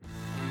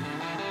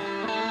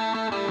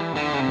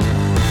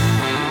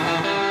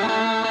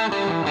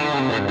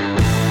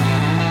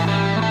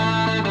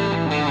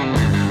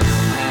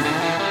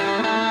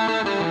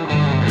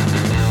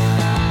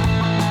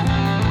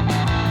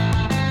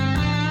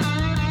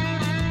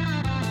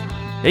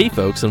Hey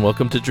folks, and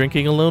welcome to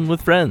Drinking Alone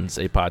with Friends,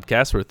 a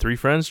podcast where three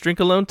friends drink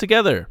alone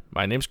together.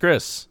 My name's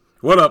Chris.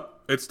 What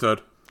up? It's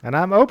Tud. And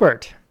I'm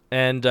Obert.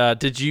 And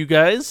did you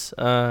guys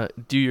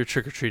do your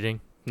trick-or-treating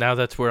now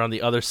that we're on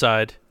the other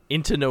side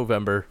into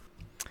November?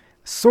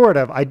 Sort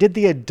of. I did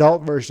the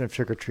adult version of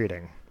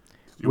trick-or-treating.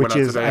 You went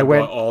out today and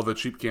bought all the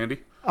cheap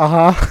candy?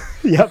 Uh-huh.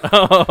 Yep.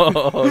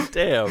 Oh,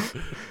 damn.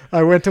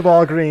 I went to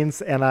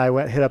Walgreens and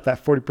I hit up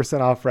that 40%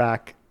 off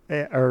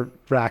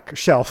rack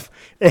shelf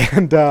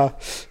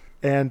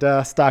and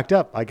stocked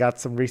up. I got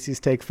some Reese's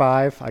Take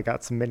 5. I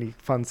got some mini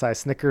fun-size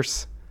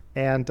Snickers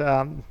and,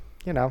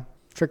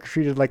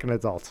 trick-or-treated like an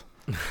adult.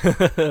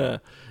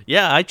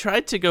 Yeah, I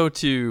tried to go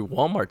to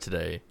Walmart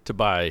today to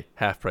buy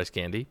half-price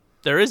candy.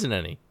 There isn't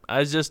any.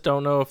 I just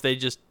don't know if they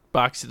just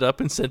boxed it up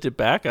and sent it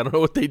back. I don't know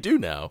what they do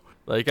now.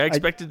 Like, I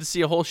expected to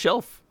see a whole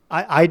shelf.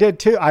 I did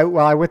too.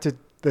 I went to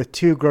the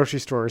two grocery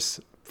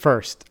stores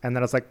first, and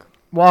then I was like,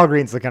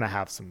 Walgreens are going to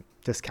have some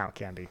discount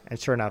candy. And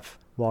sure enough,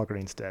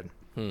 Walgreens did.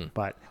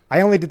 But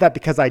I only did that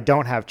because I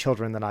don't have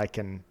children that I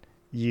can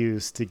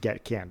use to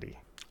get candy.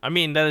 I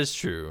mean, that is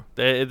true.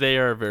 They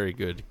are very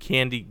good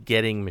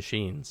candy-getting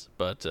machines.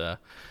 But,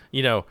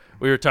 we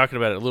were talking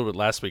about it a little bit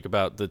last week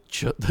about the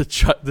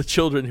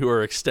children who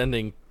are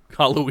extending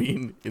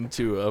Halloween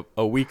into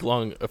a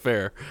week-long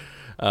affair.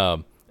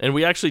 And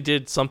we actually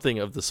did something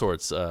of the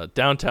sorts.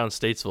 Downtown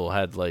Statesville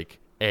had, like,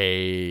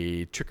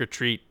 a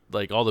trick-or-treat.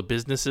 Like, all the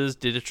businesses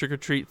did a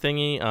trick-or-treat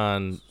thingy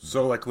on...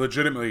 So, like,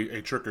 legitimately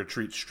a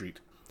trick-or-treat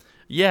street.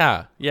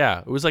 Yeah.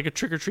 It was like a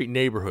trick-or-treat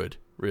neighborhood,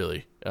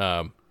 really.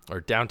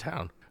 Or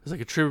downtown. It was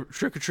like a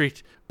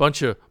trick-or-treat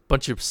bunch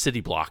of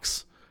city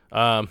blocks.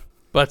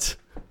 But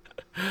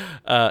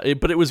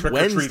it was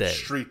Wednesday.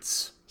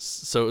 Streets.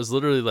 So it was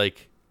literally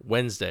like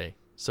Wednesday.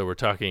 So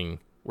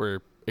we're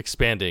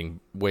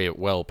expanding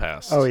well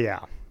past. Oh,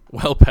 yeah.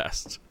 Well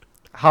past.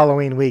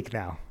 Halloween week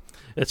now.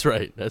 That's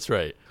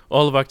right.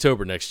 All of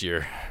October next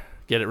year.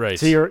 Get it right.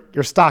 So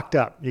you're stocked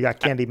up. You got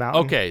Candy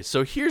Mountain. Okay,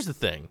 so here's the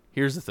thing.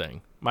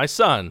 My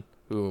son,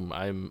 whom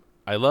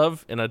I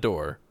love and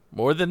adore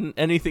more than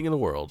anything in the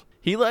world,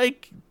 he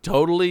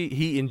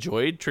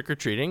enjoyed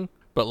trick-or-treating,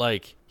 but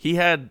like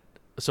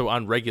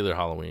on regular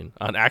Halloween,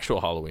 on actual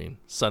Halloween,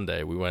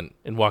 Sunday, we went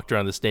and walked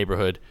around this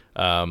neighborhood,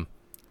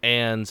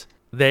 and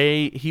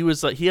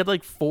he had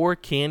like 4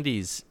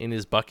 candies in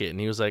his bucket, and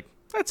he was like,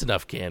 that's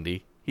enough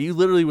candy. He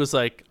literally was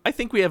like, I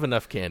think we have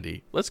enough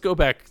candy. Let's go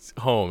back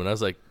home. And I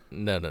was like,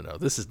 no,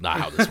 this is not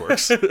how this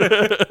works.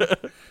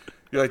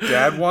 You're like,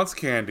 Dad wants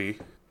candy.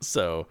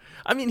 So,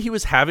 I mean, he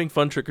was having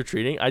fun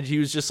trick-or-treating. He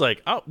was just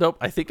like, oh, nope,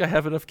 I think I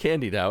have enough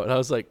candy now. And I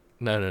was like,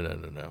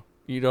 no.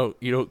 You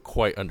don't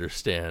quite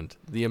understand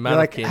the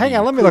amount of candy. Hang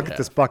on, let me look at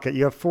this bucket.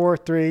 You have 4,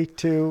 3,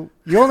 2.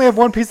 You only have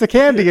 1 piece of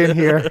candy in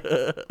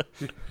here.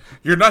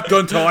 You're not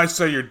done till I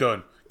say you're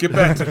done. Get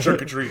back to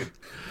trick-or-treating.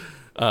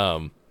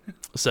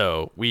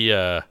 So we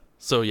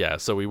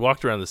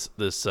walked around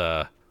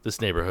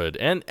this neighborhood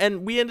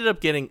and we ended up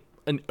getting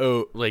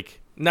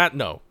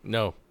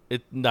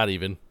not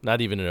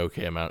even an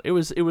okay amount. It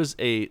was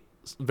a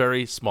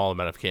very small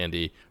amount of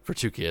candy for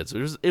 2 kids. It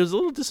was a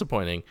little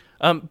disappointing.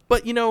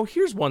 But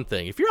here's one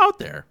thing. If you're out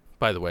there,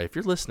 by the way, if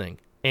you're listening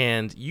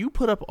and you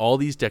put up all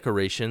these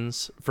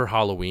decorations for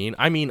Halloween,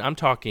 I mean, I'm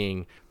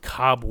talking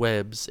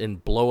cobwebs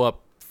and blow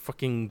up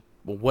fucking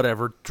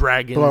whatever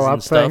dragons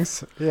and stuff.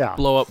 Things. Yeah.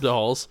 Blow up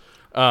dolls.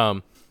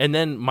 And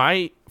then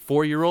my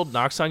 4-year-old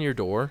knocks on your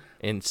door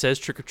and says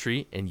trick or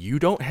treat, and you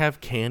don't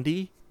have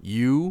candy,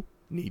 you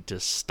need to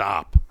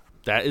stop.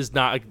 That's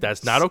not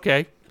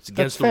okay. It's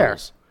against the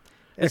rules.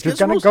 If you're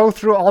going to go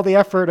through all the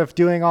effort of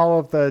doing all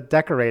of the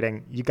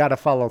decorating, you got to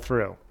follow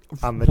through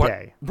on the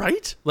day.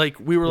 Right? Like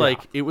we were like,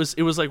 it was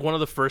like one of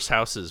the first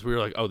houses. We were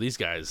like, oh, these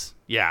guys,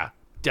 yeah,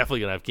 definitely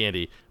going to have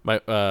candy. My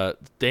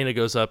Dana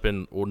goes up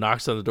and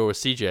knocks on the door with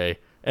CJ.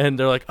 And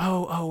they're like,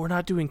 oh, we're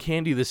not doing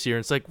candy this year.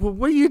 And it's like, well,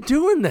 what are you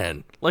doing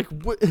then? Like,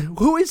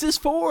 who is this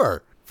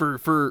for?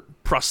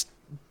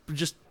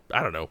 Just,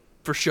 I don't know,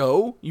 for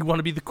show? You want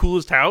to be the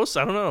coolest house?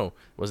 I don't know. It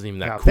wasn't even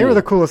that cool. If they were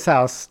the coolest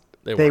house,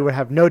 they would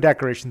have no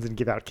decorations and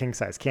give out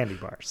king-size candy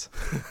bars.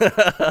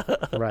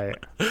 Right.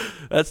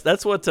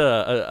 That's what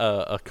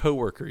a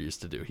coworker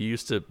used to do. He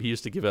used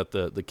to give out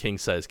the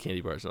king-size candy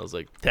bars. And I was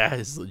like, that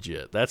is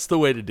legit. That's the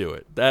way to do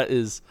it. That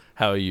is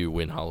how you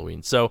win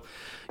Halloween. So,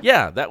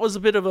 yeah, that was a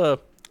bit of a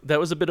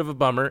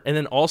bummer. And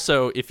then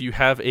also, if you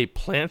have a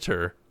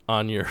planter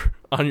on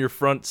your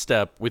front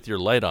step with your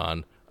light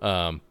on,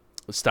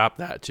 stop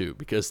that too,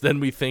 because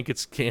then we think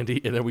it's candy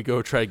and then we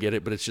go try to get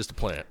it, but it's just a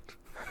plant.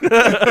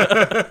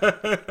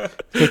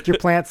 Take your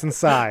plants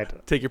inside.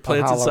 Take your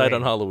plants inside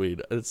on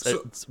Halloween.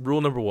 It's rule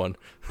number 1.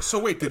 So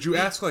wait, did you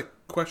ask like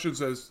questions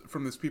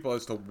from these people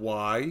as to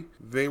why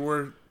they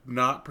were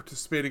not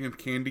participating in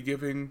candy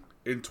giving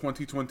in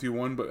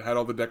 2021 but had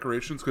all the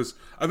decorations? Because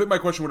I think my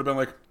question would have been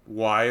like,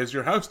 why is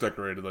your house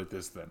decorated like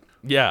this then?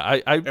 Yeah,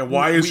 and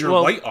why is your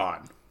light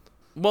on?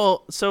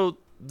 Well, so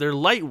their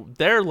light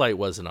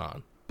wasn't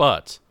on,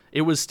 but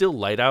it was still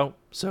light out.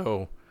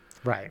 So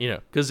Right. You know,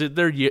 because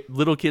they're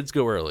little kids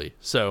go early.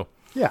 So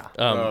yeah,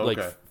 like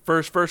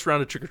first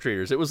round of trick or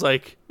treaters. It was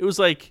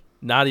like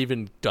not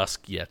even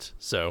dusk yet.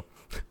 So,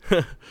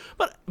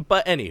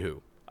 but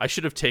anywho, I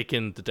should have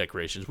taken the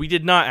decorations. We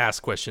did not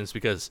ask questions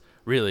because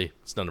really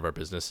it's none of our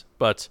business.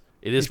 But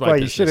it is my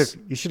business.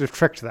 You should have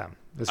tricked them.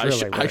 Is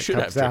really what I it should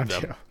comes have down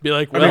tricked them. to. Be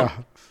like,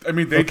 well, I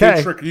mean, they Okay.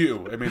 did trick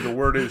you. I mean, the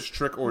word is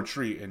trick or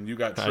treat, and you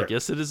got tricked. I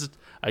guess it is.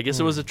 I guess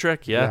it was a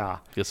trick. Yeah. Yeah. I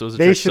guess it was a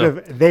They trick. should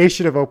have. They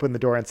should have opened the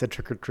door and said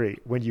trick or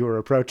treat when you were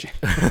approaching.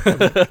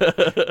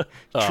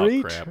 Oh,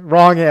 Treat. crap.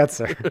 Wrong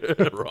answer.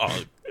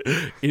 Wrong.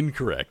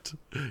 Incorrect.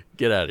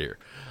 Get out of here.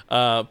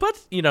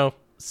 But,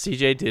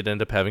 CJ did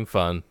end up having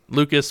fun.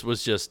 Lucas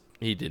was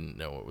he didn't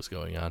know what was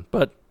going on,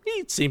 but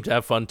he seemed to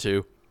have fun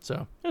too.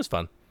 So it was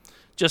fun.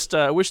 Just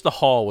I wish the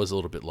hall was a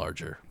little bit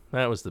larger.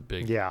 That was the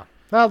big. Yeah.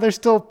 Well, you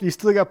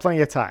still got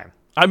plenty of time.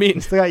 I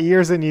mean, Still got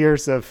years and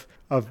years of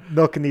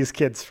milking these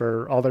kids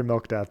for all their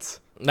milk debts.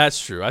 that's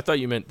true. I thought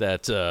you meant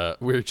that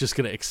we're just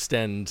going to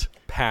extend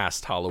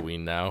past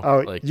Halloween now.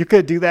 Oh, you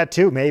could do that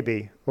too,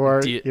 maybe.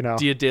 Or,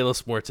 Dia de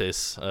los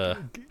Muertes.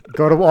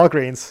 go to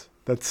Walgreens.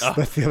 That's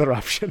the other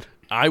option.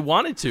 I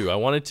wanted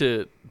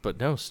to, but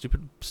no,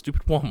 stupid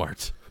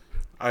Walmart.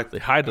 They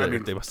hide it. I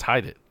mean, They must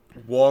hide it.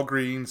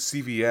 Walgreens,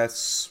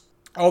 CVS,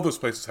 all those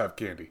places have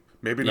candy.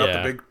 Maybe not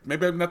Yeah.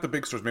 maybe not the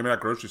big stores, maybe not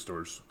grocery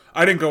stores.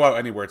 I didn't go out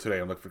anywhere today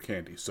and look for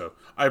candy, so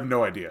I have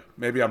no idea.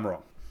 Maybe I'm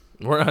wrong.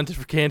 We're hunting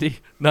for candy.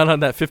 Not on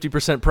that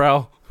 50%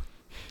 prowl.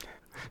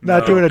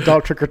 Not No. doing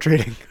adult trick or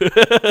treating.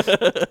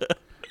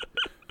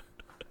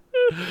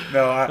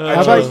 No, I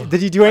How chose, about,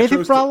 did you do anything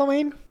chose for to-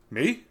 Halloween?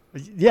 me?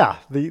 Yeah,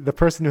 the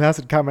person who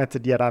hasn't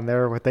commented yet on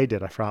there what they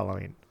did for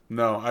Halloween.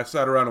 No, I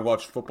sat around and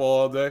watched football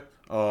all day,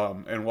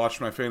 and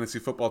watched my fantasy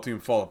football team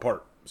fall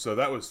apart. So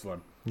that was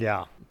fun.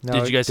 Yeah. No,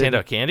 Did you guys hand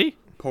out candy?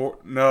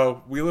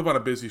 No, we live on a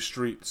busy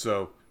street,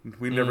 so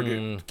we never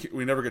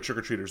get trick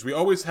or treaters. We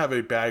always have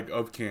a bag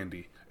of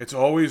candy. It's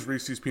always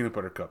Reese's peanut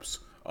butter cups,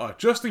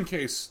 just in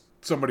case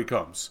somebody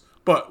comes.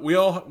 But we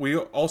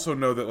also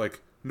know that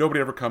like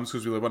nobody ever comes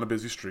because we live on a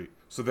busy street.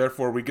 So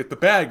therefore, we get the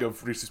bag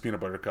of Reese's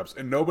peanut butter cups,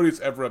 and nobody's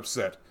ever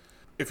upset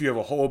if you have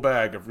a whole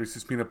bag of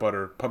Reese's peanut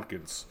butter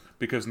pumpkins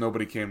because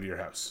nobody came to your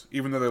house,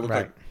 even though they look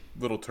Right. like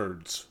little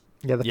turds.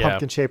 Yeah, the Yeah.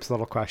 pumpkin shape's a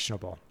little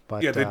questionable.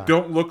 But Yeah, they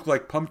don't look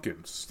like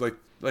pumpkins. Like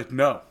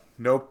no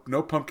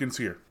pumpkins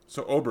here.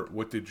 So Obert,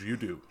 what did you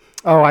do?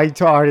 Oh, I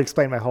already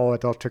explained my whole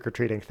adult trick or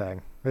treating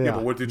thing. Yeah,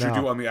 but what did you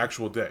do on the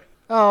actual day?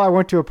 Oh, I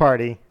went to a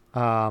party.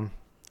 That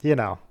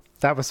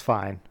was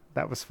fine.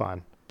 That was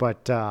fun.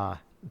 But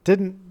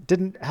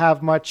didn't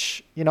have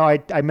much.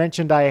 I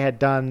mentioned I had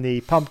done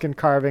the pumpkin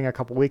carving a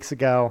couple weeks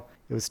ago.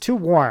 It was too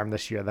warm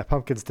this year. The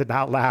pumpkins did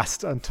not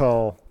last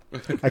until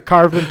I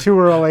carved them too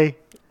early.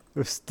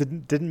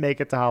 Didn't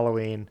make it to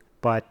Halloween,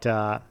 but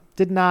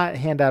did not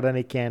hand out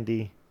any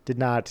candy. Did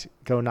not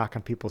go knock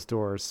on people's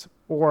doors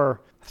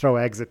or throw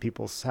eggs at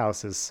people's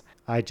houses.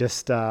 I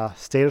just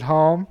stayed at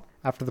home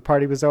after the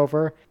party was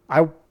over.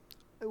 I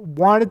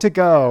wanted to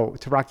go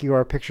to Rocky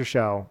Horror Picture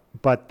Show,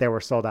 but they were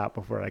sold out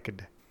before I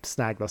could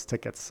snag those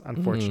tickets,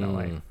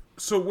 unfortunately.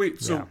 So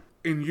wait, Yeah.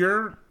 in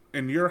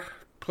your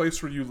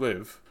place where you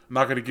live, I'm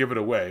not going to give it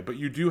away, but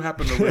you do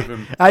happen to live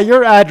in At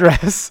your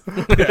address,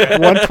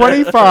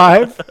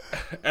 125.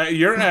 at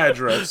your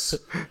address.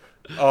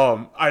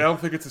 I don't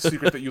think it's a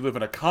secret that you live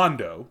in a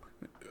condo.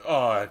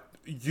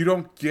 You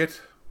don't get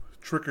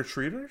trick or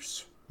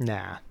treaters.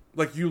 Nah.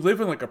 Like you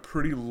live in like a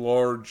pretty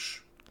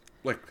large,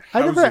 like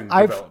I've housing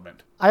never-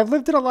 development. I've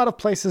lived in a lot of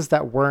places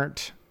that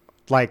weren't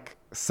like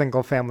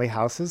single family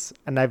houses,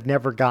 and I've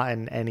never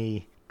gotten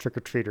any trick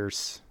or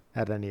treaters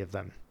at any of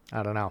them.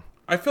 I don't know.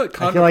 I feel like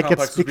condo feel like it's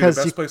complexes would be the because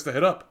best you- place to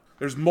hit up.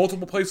 There's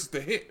multiple places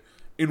to hit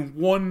in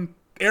one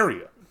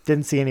area.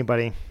 Didn't see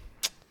anybody.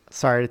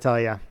 Sorry to tell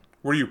you.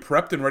 Were you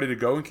prepped and ready to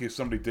go in case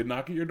somebody did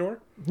knock at your door?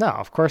 No,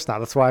 of course not.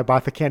 That's why I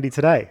bought the candy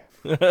today.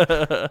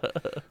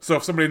 So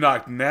if somebody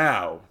knocked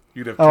now,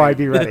 you'd have. Oh, I'd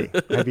be ready.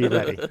 I'd be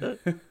ready.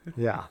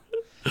 Yeah.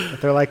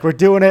 If they're like, we're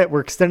doing it. We're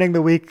extending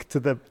the week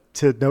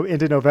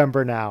into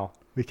November now.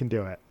 We can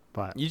do it.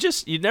 But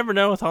You never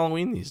know with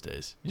Halloween these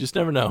days. You just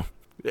never know.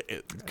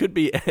 It could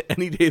be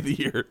any day of the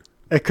year.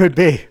 it could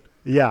be.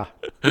 Yeah.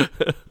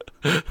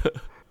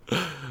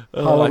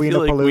 Halloween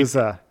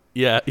Halloween-a-palooza.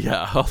 Yeah,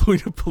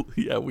 Halloween.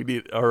 Yeah, we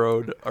need our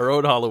own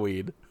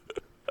Halloween.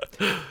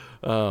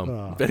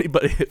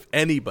 If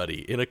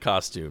anybody in a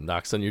costume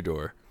knocks on your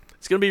door,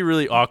 it's gonna be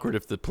really awkward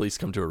if the police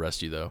come to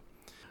arrest you, though.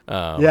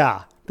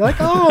 Yeah. They're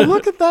like, oh,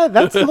 look at that.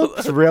 That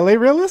looks really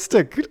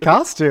realistic. Good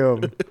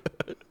costume.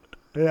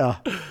 Yeah.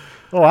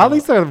 Oh, wow,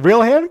 these are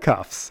real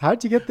handcuffs.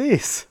 How'd you get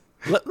these?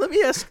 Let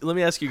me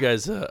ask you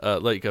guys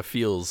like a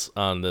feels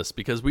on this,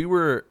 because we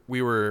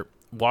were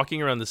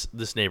walking around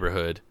this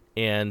neighborhood,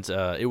 and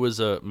it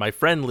was my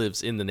friend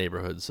lives in the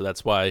neighborhood, so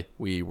that's why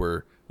we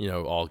were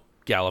all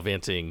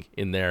gallivanting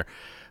in there.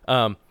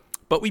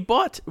 But we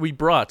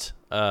brought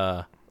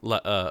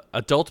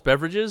adult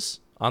beverages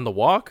on the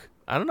walk.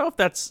 I don't know if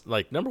that's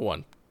number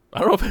one. I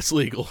don't know if that's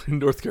legal in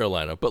North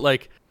Carolina, but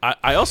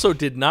I also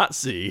did not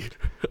see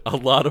a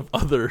lot of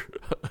other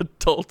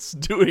adults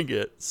doing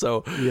it.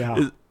 So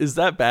Yeah. is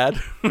that bad?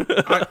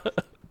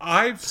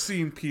 I've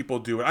seen people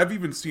do it. I've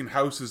even seen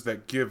houses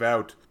that give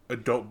out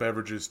adult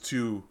beverages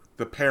to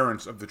the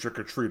parents of the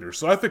trick-or-treaters.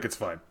 So I think it's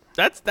fine.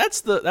 That's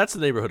the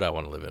neighborhood I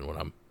want to live in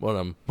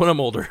when I'm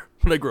older,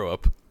 when I grow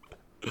up.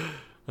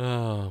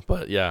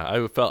 But yeah,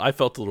 I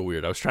felt a little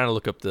weird. I was trying to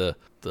look up the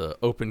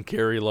open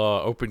carry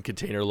law, open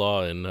container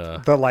law, and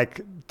The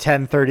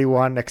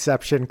 1031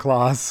 exception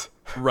clause.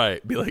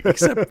 right, be like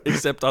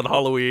except on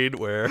Halloween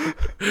where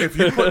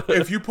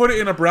If you put it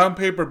in a brown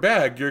paper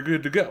bag, you're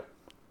good to go.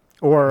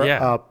 Or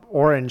Yeah.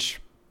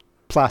 orange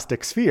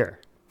plastic sphere.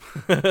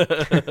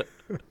 You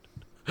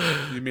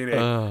mean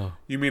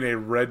a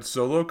red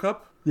Solo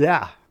cup?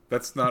 Yeah.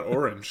 That's not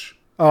orange.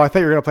 Oh, I thought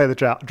you were going to play the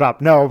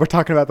drop. No, we're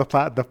talking about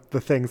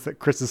the things that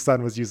Chris's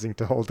son was using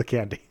to hold the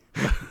candy.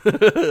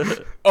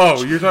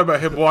 Oh, you're talking about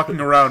him walking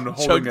around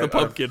holding chug the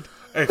pumpkin.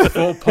 a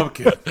full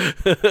pumpkin.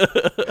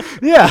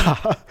 Yeah.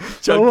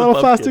 Chug The the little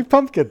pumpkin. plastic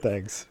pumpkin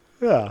things.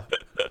 Yeah.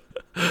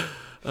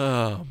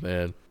 Oh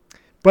man.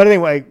 But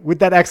anyway, with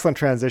that excellent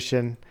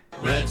transition,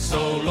 Red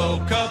Solo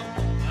Cup,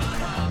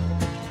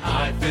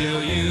 I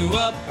fill you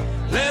up.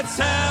 Let's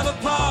have a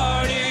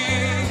party.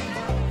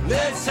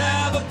 Let's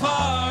have a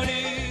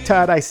party.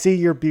 Todd, I see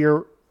your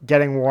beer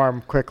getting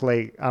warm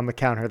quickly on the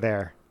counter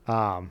there.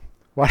 Why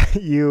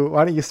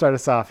don't you start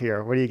us off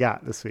here? What do you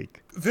got this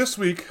week? This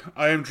week,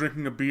 I am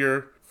drinking a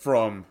beer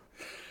from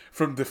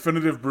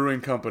Definitive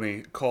Brewing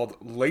Company called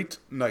Late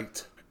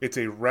Night. It's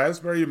a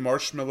raspberry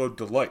marshmallow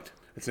delight.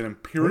 It's an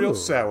imperial Ooh.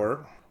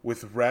 sour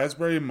with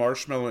raspberry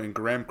marshmallow and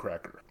graham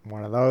cracker.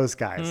 One of those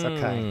guys.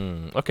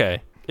 Okay.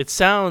 Okay. It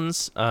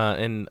sounds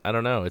and I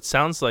don't know. It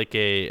sounds like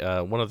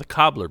a one of the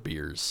cobbler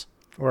beers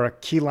Or a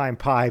key lime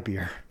pie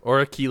beer. or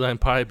a key lime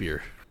pie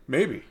beer.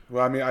 Maybe.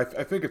 Well, I mean, I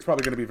think it's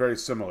probably going to be very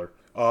similar.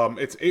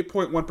 It's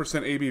 8.1%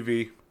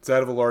 ABV. It's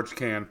out of a large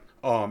can.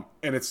 And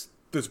this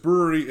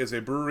brewery is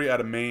a brewery out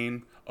of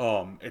Maine.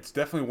 It's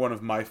definitely one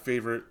of my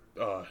favorite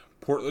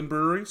Portland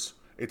breweries.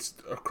 It's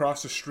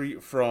across the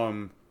street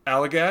from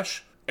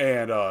Allagash,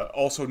 and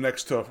also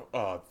next to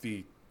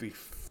the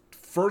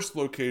first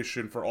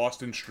location for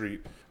Austin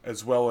Street,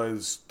 as well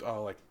as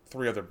like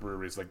 3 other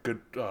breweries, like good.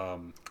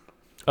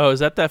 Oh, is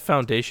that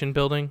Foundation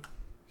building?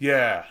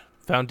 Yeah.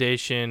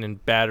 Foundation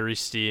and Battery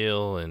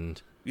Steel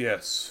and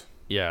Yes.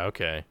 yeah,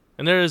 okay.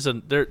 And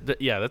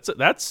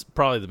that's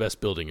probably the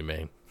best building in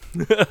Maine.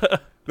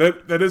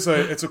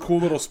 It's a cool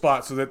little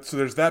spot. So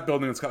there's that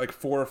building that's got like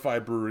 4 or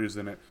 5 breweries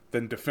in it.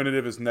 Then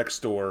Definitive is next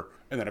door,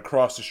 and then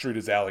across the street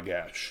is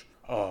Allagash.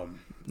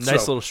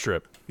 Nice little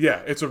strip.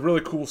 Yeah, it's a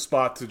really cool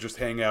spot to just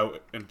hang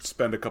out and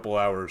spend a couple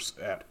hours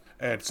at.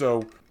 And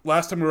so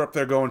last time we were up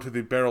there going to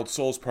the Barreled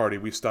Souls party,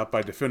 we stopped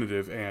by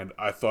Definitive, and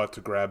I thought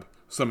to grab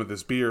some of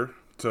this beer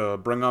to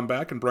bring on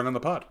back and bring on the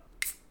pod.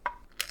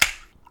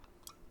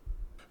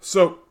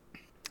 So,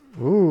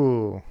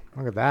 Ooh,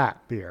 look at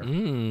that beer.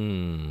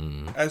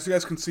 as you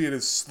guys can see, it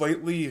is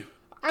slightly,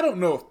 I don't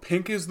know if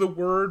pink is the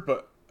word,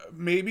 but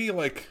maybe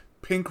like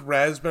pink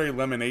raspberry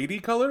lemonade-y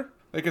color.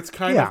 Like it's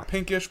kind Yeah. of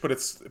pinkish, but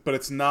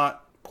it's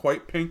not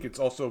quite pink. It's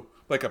also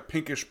like a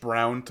pinkish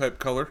brown type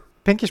color.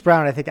 Pinkish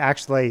brown, I think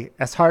actually,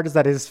 as hard as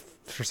that is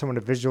for someone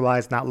to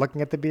visualize not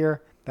looking at the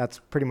beer, that's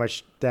pretty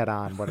much dead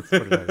on what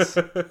it is.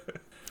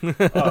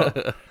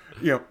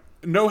 You know,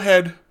 no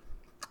head.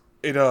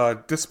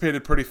 It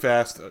dissipated pretty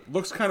fast. It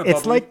looks kind of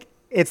bubbly.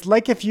 It's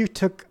like if you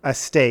took a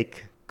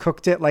steak,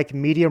 cooked it like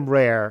medium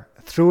rare,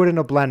 threw it in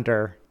a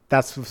blender.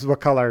 That's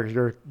what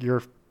color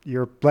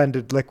your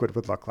blended liquid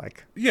would look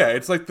like. Yeah,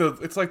 it's like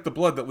the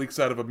blood that leaks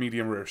out of a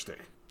medium rare steak.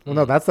 Well,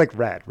 no, that's like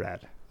red.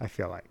 I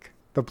feel like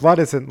the blood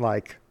isn't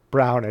like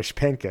brownish,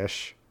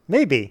 pinkish.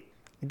 Maybe.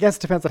 I guess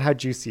it depends on how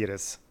juicy it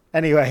is.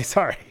 Anyway,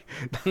 sorry,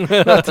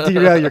 not to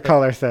derail your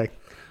color thing.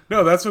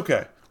 No, that's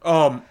okay.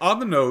 On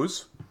the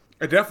nose,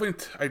 I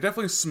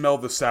definitely smell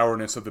the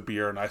sourness of the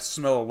beer, and I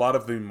smell a lot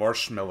of the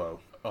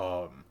marshmallow,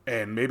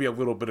 and maybe a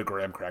little bit of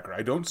graham cracker.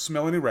 I don't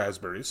smell any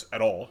raspberries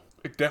at all.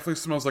 It definitely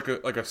smells like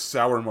a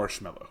sour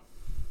marshmallow.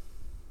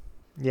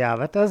 Yeah,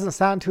 that doesn't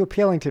sound too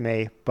appealing to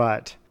me,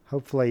 but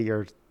hopefully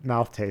your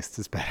mouth taste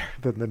is better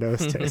than the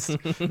nose taste.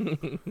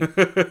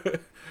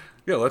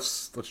 Yeah,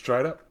 let's try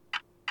it out.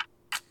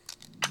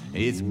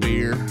 It's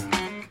beer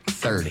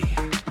 30,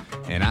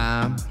 and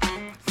I'm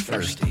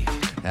thirsty.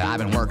 I've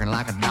been working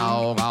like a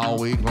dog all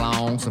week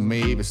long, so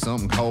maybe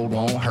something cold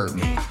won't hurt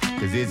me.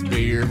 Cause it's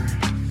beer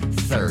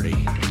 30,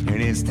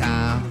 and it's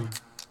time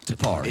to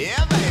party.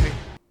 Yeah, baby.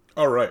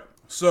 All right.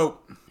 So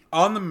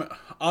on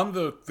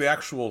the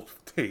actual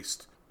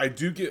taste, I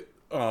do get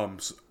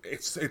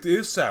it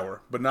is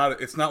sour, but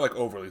it's not like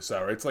overly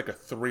sour. It's like a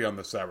 3 on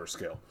the sour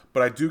scale.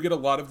 But I do get a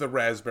lot of the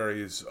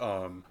raspberries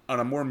on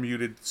a more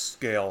muted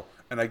scale,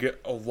 and I get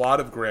a lot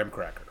of graham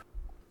cracker.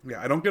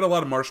 Yeah, I don't get a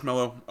lot of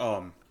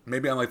marshmallow.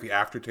 Maybe on like the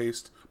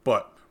aftertaste,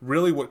 but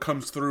really what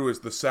comes through is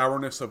the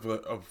sourness of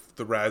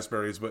the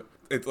raspberries. But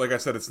like I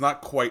said, it's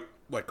not quite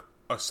like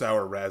a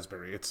sour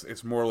raspberry.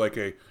 It's more like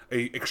a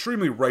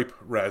extremely ripe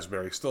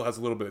raspberry. Still has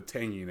a little bit of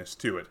tanginess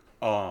to it.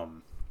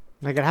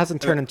 Like it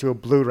hasn't turned into a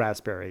blue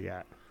raspberry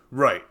yet.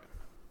 Right.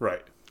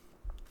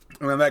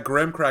 And then that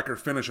graham cracker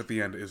finish at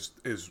the end is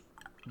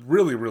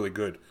really, really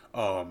good.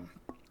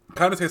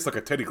 Kind of tastes like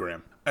a Teddy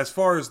Graham. As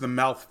far as the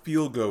mouth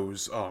feel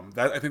goes,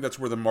 I think that's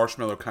where the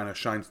marshmallow kind of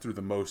shines through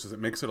the most, is it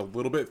makes it a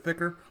little bit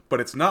thicker, but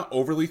it's not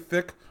overly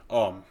thick.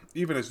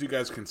 Even as you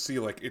guys can see,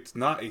 like, it's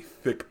not a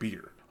thick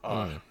beer.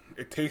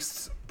 It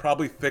tastes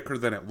probably thicker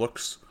than it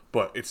looks,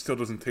 but it still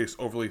doesn't taste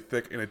overly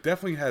thick, and it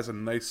definitely has a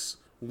nice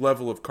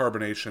level of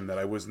carbonation that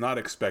I was not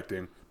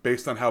expecting.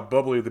 Based on how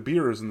bubbly the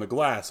beer is in the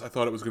glass, I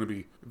thought it was going to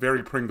be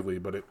very pringly,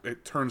 but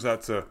it turns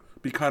out to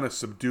be kind of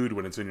subdued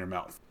when it's in your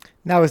mouth.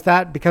 Now, is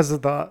that because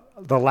of the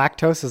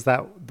lactose? Is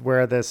that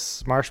where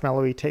this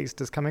marshmallowy taste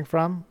is coming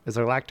from? Is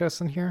there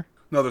lactose in here?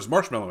 No, there's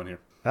marshmallow in here.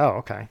 Oh,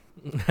 okay.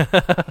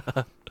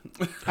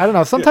 I don't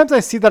know. Sometimes I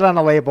see that on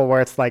a label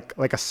where it's like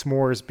a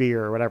s'mores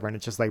beer or whatever, and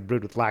it's just like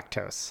brewed with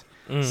lactose.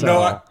 So,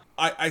 No,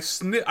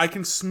 I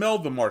can smell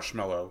the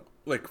marshmallow,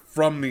 like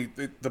from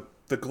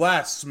the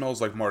glass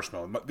smells like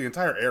marshmallow. The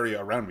entire area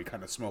around me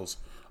kind of smells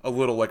a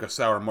little like a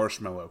sour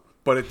marshmallow,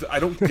 but I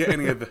don't get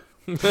any of the.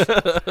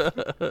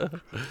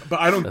 But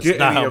I don't get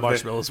Not any how of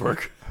marshmallows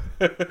work.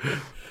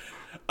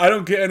 I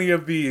don't get any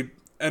of the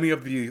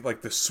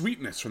like the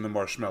sweetness from the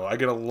marshmallow. I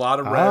get a lot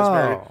of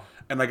raspberry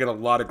and I get a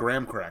lot of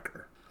graham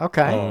cracker.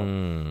 okay.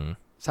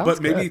 Sounds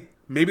But good.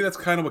 maybe that's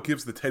kind of what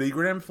gives the Teddy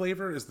Graham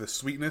flavor, is the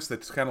sweetness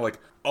that's kind of like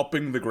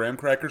upping the graham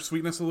cracker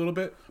sweetness a little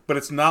bit, but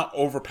it's not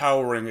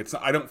overpowering.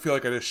 I don't feel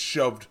like I just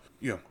shoved,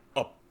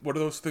 up. What are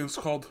those things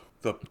called?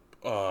 The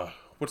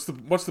what's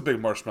the big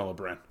marshmallow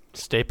brand?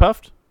 Stay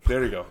Puffed?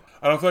 There you go.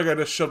 I don't feel like I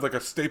just shoved like a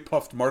Stay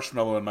Puffed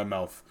marshmallow in my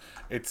mouth.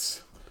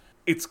 It's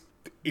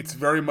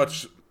very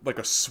much like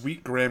a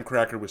sweet graham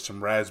cracker with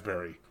some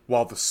raspberry,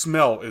 while the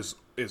smell is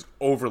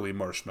overly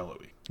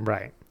marshmallowy.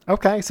 Right.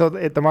 Okay. So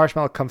the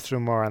marshmallow comes through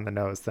more on the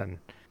nose than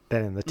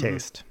in the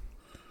taste.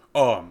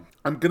 I'm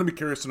gonna be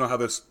curious to know how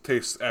this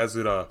tastes as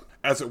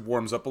it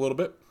warms up a little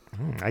bit.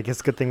 I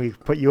guess good thing we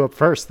put you up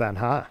first then,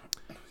 huh?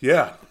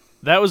 Yeah.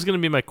 That was going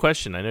to be my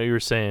question. I know you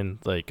were saying,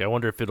 like, I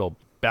wonder if it'll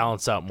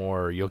balance out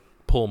more, or you'll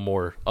pull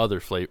more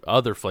other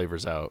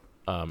flavors out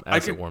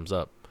as it warms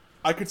up.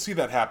 I could see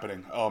that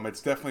happening.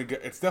 It's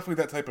definitely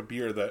that type of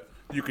beer that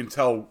you can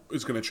tell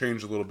is going to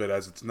change a little bit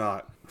as it's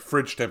not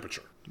fridge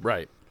temperature.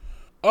 Right.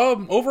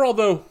 Overall,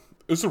 though,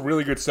 it's a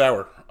really good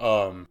sour.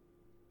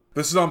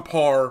 This is on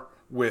par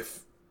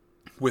with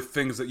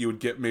things that you would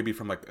get maybe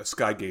from like a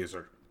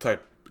Skygazer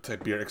type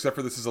beer, except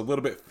for this is a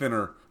little bit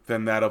thinner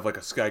than that of like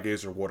a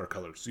Skygazer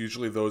watercolors.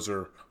 Usually those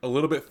are a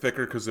little bit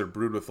thicker because they're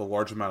brewed with a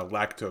large amount of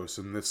lactose,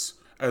 and this,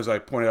 as I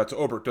pointed out to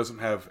Obert, doesn't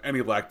have any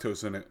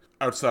lactose in it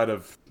outside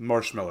of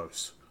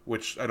marshmallows,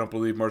 which I don't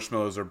believe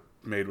marshmallows are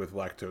made with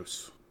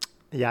lactose.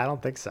 Yeah, I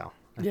don't think so.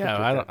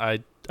 I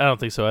don't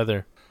think so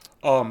either.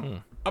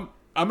 I'm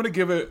gonna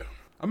give it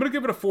a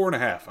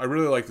 4.5. I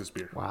really like this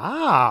beer.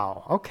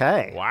 Wow.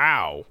 Okay.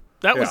 Wow.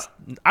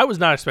 I was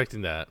not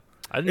expecting that.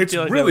 I didn't It's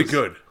feel like really that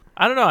was- good.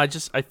 I don't know.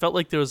 I felt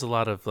like there was a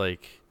lot of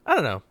like, I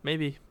don't know,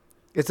 maybe.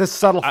 It's a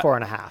subtle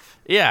 4.5.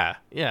 Yeah.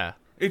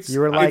 You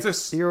were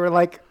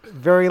like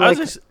very I was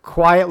like ex-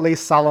 quietly,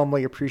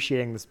 solemnly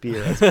appreciating this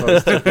beer as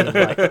opposed to being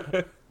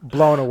like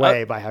blown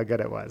away by how good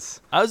it was.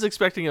 I was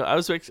expecting like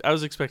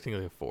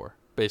a 4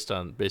 based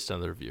on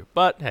the review.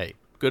 But hey,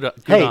 good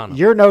Hey, on 'em.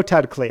 you're no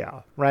Ted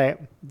Cleo, right?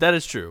 That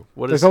is true.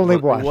 There's only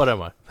one. What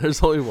am I?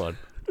 There's only one.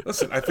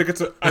 Listen, I think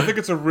it's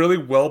a really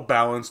well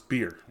balanced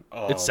beer.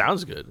 It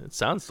sounds good. It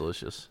sounds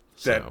delicious.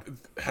 That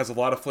has a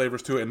lot of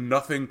flavors to it, and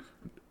nothing,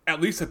 at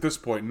least at this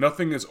point,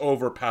 nothing is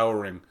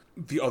overpowering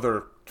the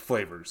other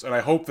flavors. And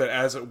I hope that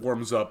as it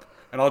warms up,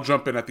 and I'll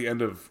jump in at the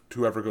end of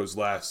whoever goes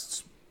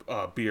last's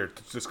beer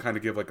to just kind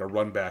of give like a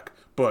run back.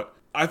 But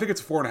I think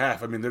it's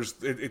 4.5. I mean,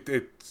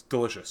 it's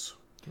delicious.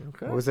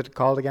 Okay. What was it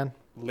called again?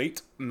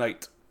 Late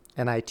Night.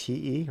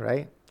 NITE,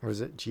 right? Or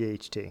is it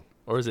GHT?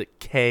 Or is it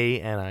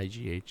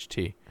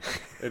KNIGHT?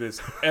 It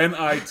is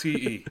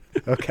NITE.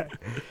 Okay.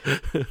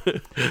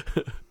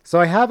 So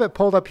I have it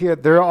pulled up here.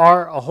 There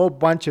are a whole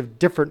bunch of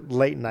different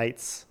late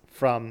nights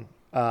from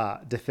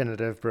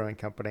Definitive Brewing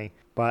Company,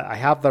 but I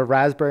have the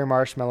Raspberry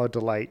Marshmallow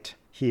Delight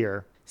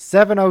here.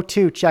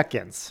 702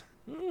 check-ins.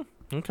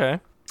 Okay.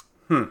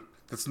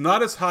 That's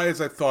not as high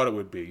as I thought it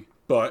would be,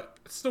 but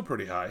it's still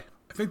pretty high.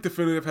 I think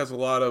Definitive has a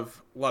lot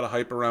of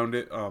hype around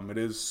it.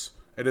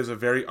 It is a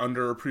very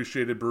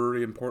underappreciated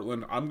brewery in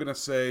Portland. I'm gonna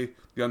say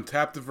the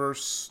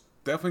Untapped-verse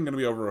definitely gonna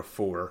be over a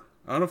 4.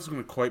 I don't know if it's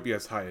gonna quite be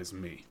as high as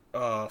me.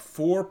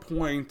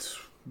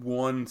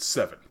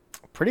 4.17.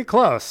 Pretty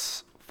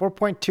close.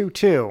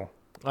 4.22.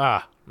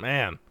 Ah,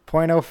 man.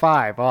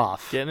 0.05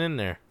 off. Getting in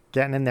there.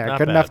 Getting in there. Not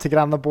Good enough bad. to get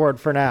on the board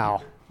for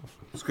now. I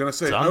was gonna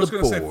say It's on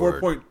the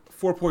board.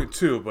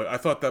 4.2, but I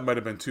thought that might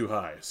have been too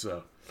high.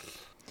 So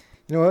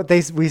You know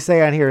what we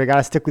say on here? You got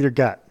to stick with your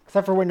gut.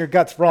 Except for when your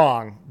gut's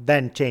wrong,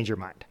 then change your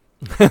mind.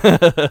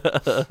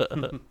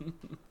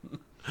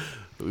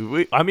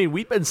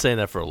 We've been saying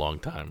that for a long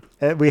time.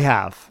 We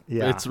have.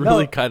 Yeah. It's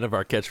really kind of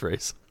our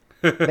catchphrase.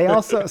 They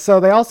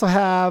also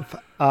have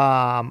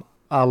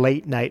a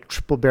late night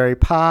triple berry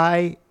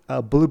pie,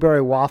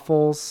 blueberry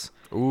waffles,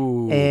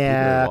 Ooh, blueberry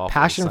and waffles,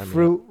 passion sign me up.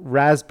 fruit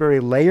raspberry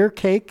layer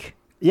cake.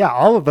 Yeah,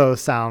 all of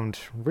those sound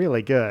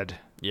really good.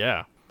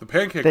 Yeah. The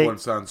pancake one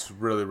sounds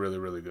really, really,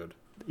 really good.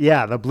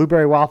 Yeah, the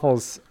blueberry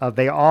waffles,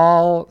 they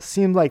all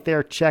seem like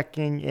they're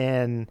checking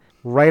in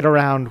right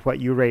around what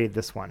you rated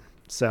this one.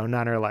 So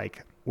none are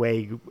like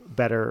way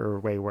better or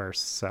way worse.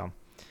 So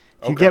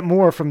if you get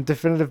more from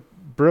Definitive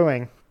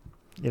Brewing,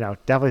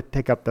 definitely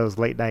pick up those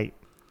late night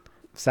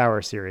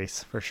sour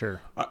series for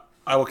sure.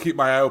 I will keep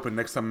my eye open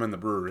next time I'm in the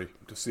brewery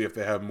to see if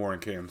they have more in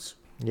cans.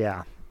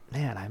 Yeah.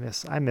 Man,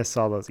 I miss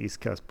all those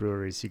East Coast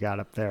breweries you got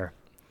up there.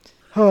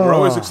 We're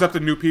always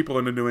accepting new people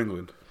into New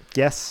England.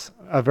 Yes,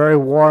 a very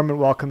warm and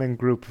welcoming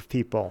group of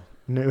people.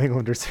 New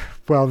Englanders are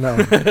well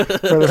known for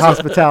their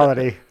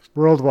hospitality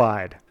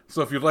worldwide.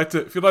 So if you'd like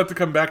to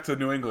come back to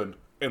New England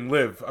and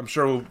live, I'm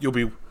sure you'll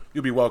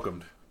be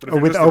welcomed. But if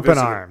you're With just a open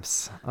visitor-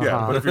 arms.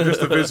 Yeah, but if you're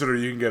just a visitor,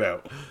 you can get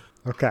out.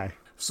 Okay.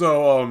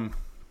 So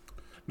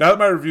now that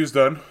my review's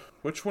done,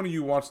 which one of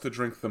you wants to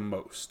drink the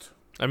most?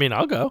 I mean,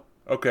 I'll go.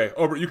 Okay,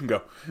 Obert, you can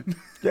go.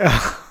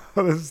 Yeah,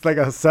 this is like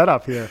a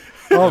setup here.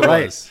 All It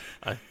right. was.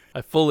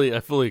 I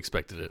fully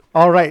expected it.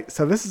 All right.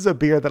 So this is a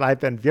beer that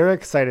I've been very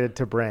excited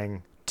to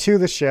bring to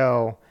the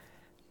show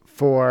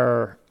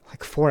for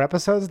like 4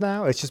 episodes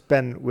now. It's just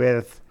been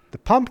with the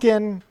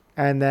pumpkin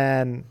and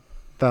then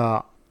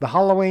the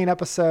Halloween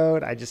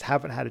episode. I just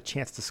haven't had a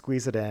chance to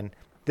squeeze it in.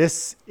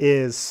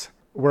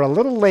 We're a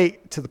little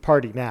late to the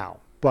party now,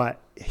 but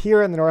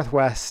here in the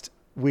Northwest,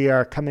 we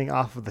are coming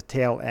off of the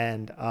tail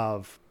end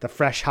of the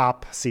fresh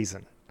hop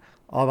season.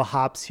 All the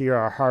hops here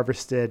are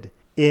harvested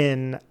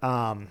in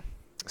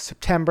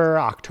September,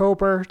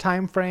 October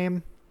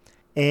timeframe,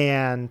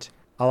 and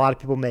a lot of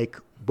people make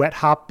wet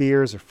hop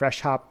beers or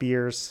fresh hop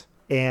beers.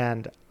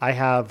 And I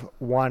have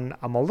one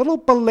I'm a little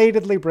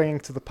belatedly bringing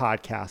to the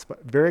podcast,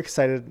 but very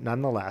excited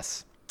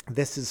nonetheless.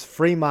 This is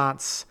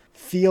Fremont's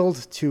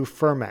Field to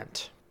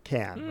Ferment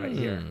can right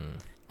here.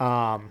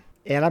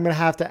 And I'm going to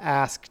have to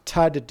ask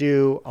Todd to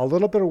do a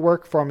little bit of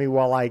work for me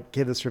while I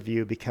give this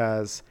review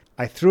because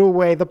I threw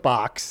away the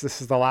box.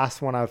 This is the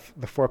last one of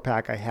the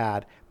 4-pack I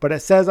had. But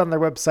it says on their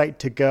website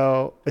to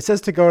go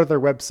to their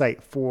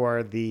website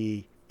for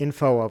the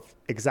info of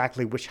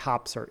exactly which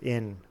hops are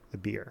in the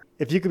beer.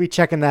 If you could be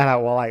checking that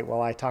out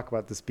while I talk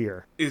about this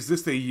beer. Is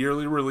this a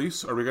yearly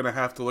release? Are we going to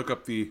have to look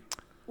up the...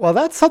 Well,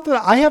 that's something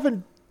I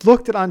haven't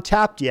looked at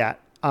Untapped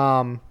yet.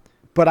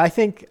 But I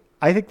think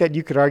that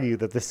you could argue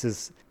that this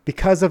is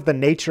because of the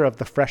nature of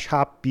the fresh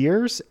hop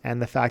beers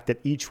and the fact that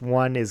each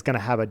one is going to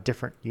have a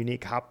different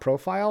unique hop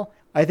profile.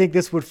 I think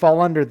this would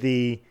fall under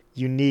the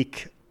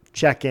unique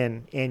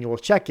annual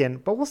check-in,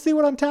 but we'll see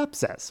what Untapped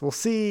says. We'll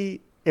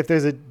see if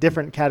there's a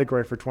different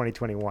category for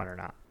 2021 or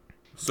not.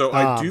 So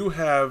I do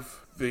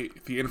have the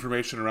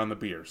information around the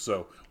beer.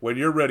 So when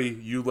you're ready,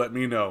 you let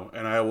me know,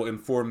 and I will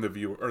inform the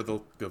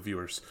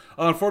viewers.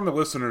 I'll inform the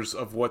listeners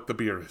of what the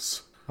beer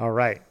is. All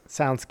right.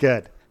 Sounds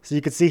good. So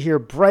you can see here,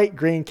 bright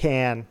green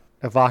can,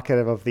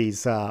 evocative of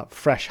these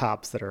fresh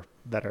hops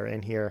that are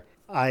in here.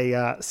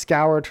 I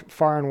scoured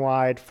far and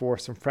wide for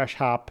some fresh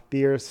hop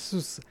beers. This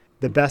was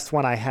the best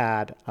one I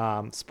had.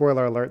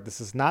 Spoiler alert,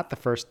 this is not the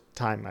first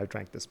time I've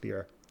drank this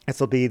beer. This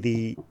will be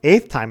the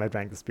 8th time I've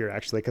drank this beer,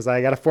 actually, because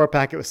I got a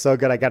 4-pack. It was so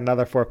good, I got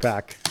another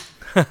 4-pack,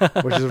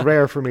 which is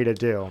rare for me to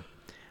do.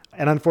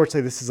 And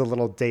unfortunately, this is a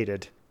little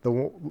dated.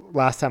 The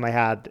last time I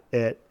had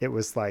it, it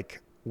was like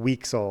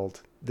weeks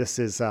old. This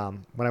is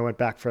when I went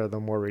back for the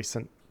more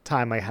recent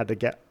time, I had to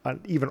get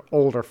an even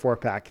older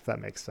 4-pack, if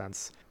that makes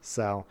sense.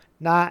 So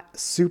not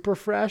super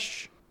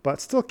fresh, but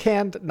still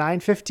canned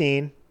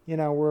 9/15.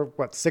 We're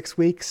 6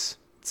 weeks.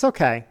 It's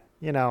okay,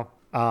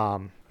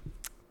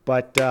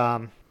 But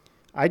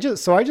I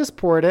just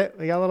poured it.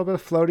 We got a little bit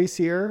of floaties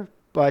here,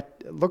 but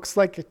it looks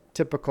like a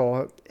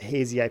typical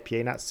hazy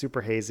IPA, not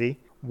super hazy.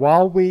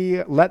 While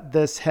we let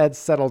this head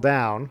settle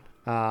down,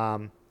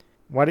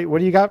 what do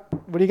you got?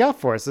 What do you got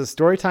for us? Is it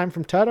story time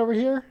from Tud over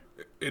here?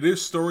 It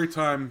is story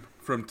time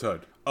from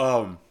Tud.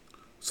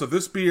 So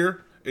this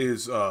beer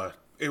is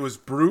it was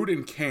brewed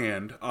and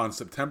canned on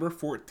September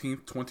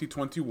 14th,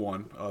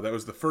 2021. That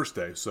was the first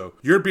day. So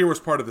your beer was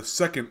part of the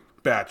second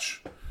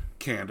batch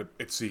canned,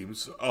 it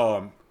seems.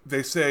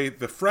 They say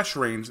the fresh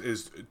range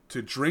is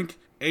to drink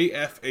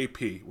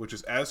AFAP, which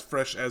is as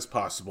fresh as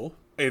possible.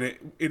 And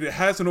it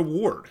has an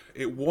award.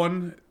 It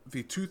won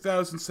the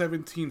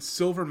 2017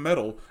 silver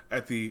medal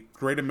at the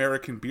Great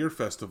American Beer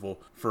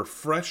Festival for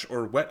fresh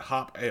or wet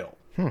hop ale.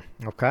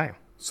 Okay.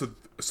 So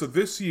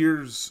this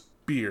year's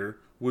beer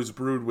was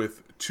brewed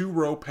with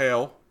 2-row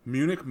pale,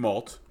 Munich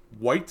malt,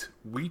 white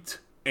wheat,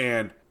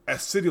 and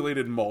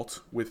acidulated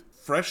malt with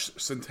fresh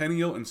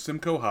Centennial and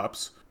Simcoe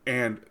hops,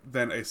 and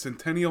then a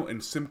Centennial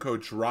and Simcoe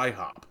dry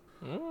hop.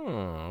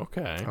 Oh,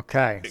 okay.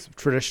 Okay. Some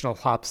traditional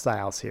hop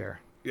styles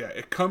here. Yeah,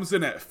 it comes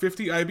in at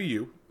 50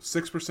 IBU,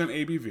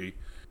 6% ABV,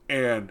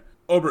 and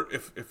Obert,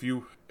 if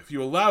you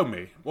allow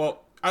me,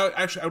 well,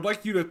 I would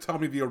like you to tell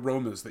me the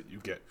aromas that you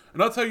get,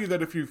 and I'll tell you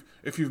that if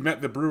you've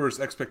met the brewer's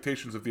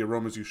expectations of the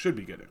aromas you should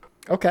be getting.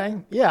 Okay.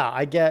 Yeah,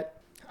 I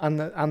get on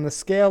the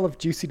scale of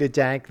juicy to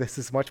dank, this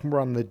is much more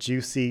on the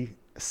juicy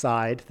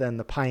side than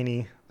the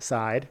piney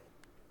side.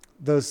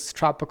 Those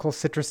tropical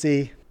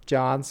citrusy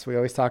Johns we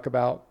always talk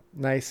about,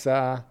 nice.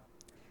 I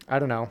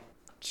don't know,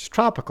 just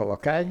tropical.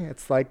 Okay,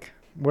 it's like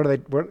what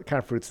kind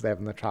of fruits do they have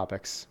in the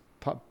tropics?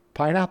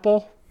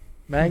 Pineapple,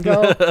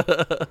 mango,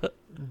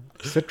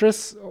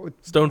 citrus,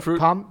 Stone fruit.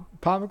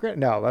 pomegranate.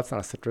 No, that's not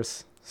a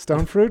citrus.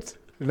 Stone fruit.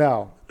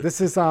 No, this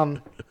is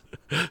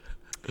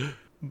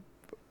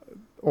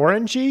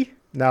orangey.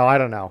 No, I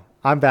don't know.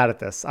 I'm bad at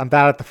this. I'm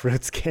bad at the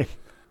fruits game.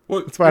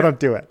 Well, That's why I don't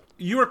do it.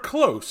 You are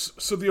close.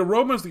 So the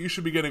aromas that you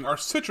should be getting are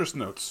citrus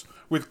notes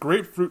with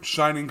grapefruit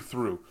shining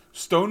through.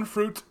 Stone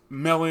fruit,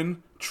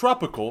 melon,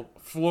 tropical,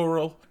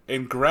 floral,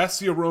 and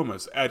grassy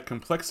aromas add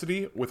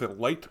complexity with a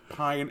light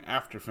pine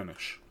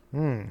afterfinish.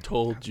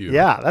 Told you.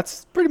 Yeah,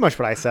 that's pretty much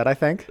what I said, I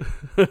think.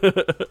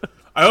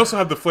 I also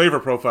have the flavor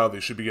profile that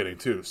you should be getting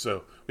too.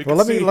 So we can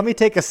Well, see. let me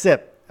take a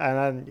sip,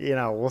 and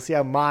then we'll see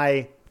how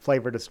my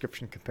flavor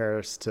description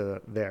compares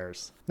to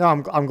theirs. No,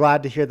 I'm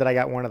glad to hear that I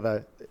got one of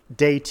the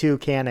day 2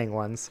 canning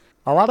ones.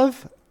 A lot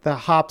of the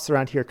hops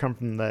around here come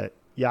from the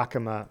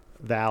Yakima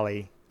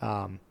Valley,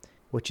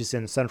 which is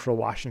in central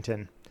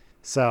Washington.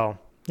 So,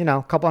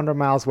 a couple hundred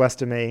miles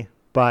west of me,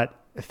 but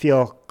I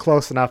feel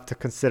close enough to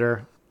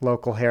consider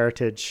local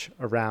heritage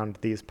around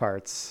these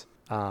parts.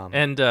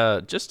 And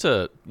just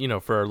to,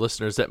 for our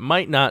listeners that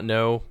might not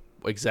know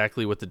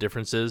exactly what the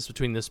difference is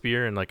between this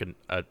beer and like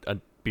a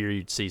beer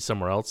you'd see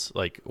somewhere else,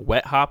 like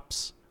wet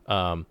hops,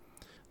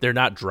 they're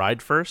not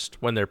dried first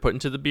when they're put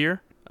into the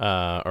beer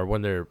or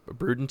when they're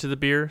brewed into the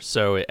beer.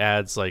 So it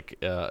adds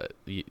like a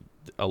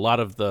lot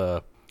of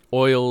the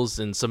oils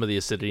and some of the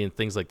acidity and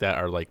things like that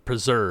are like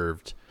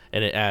preserved,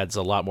 and it adds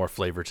a lot more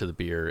flavor to the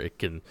beer. It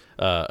can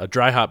a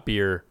dry hop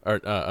beer or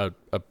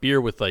a beer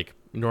with like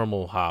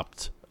normal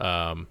hopped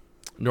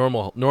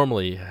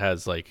normally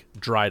has like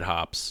dried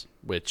hops,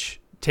 which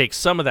takes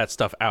some of that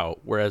stuff out,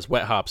 whereas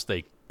wet hops,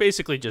 they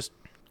basically just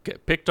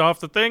get picked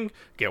off the thing,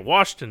 get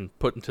washed, and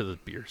put into the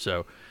beer.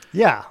 So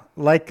yeah,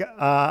 like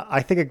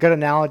I think a good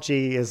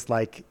analogy is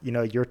like,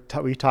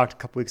 we talked a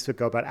couple weeks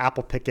ago about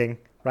apple picking,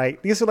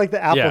 right? These are like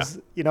the apples,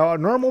 a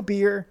normal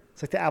beer.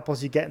 It's like the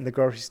apples you get in the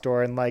grocery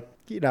store in like,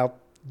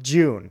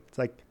 June. It's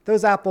like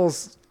those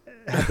apples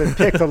have been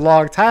picked a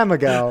long time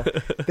ago.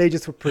 They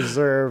just were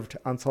preserved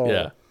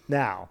until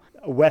now.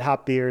 Wet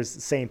hop beers,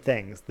 same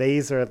things.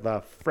 These are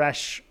the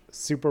fresh,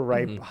 super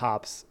ripe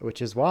hops,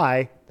 which is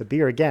why the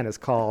beer again is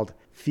called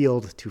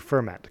field to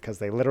ferment, because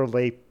they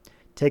literally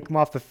take them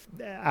off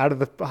out of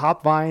the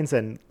hop vines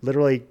and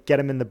literally get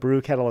them in the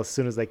brew kettle as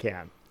soon as they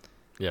can.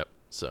 Yep.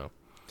 So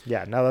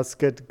yeah, no, that's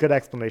good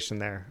explanation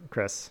there,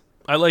 Chris.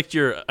 I liked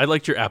your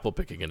apple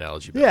picking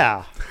analogy.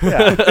 Yeah.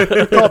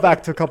 Call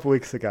back to a couple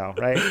weeks ago,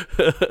 right?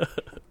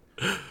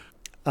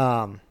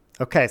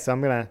 Okay, so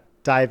I'm gonna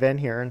dive in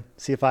here and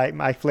see if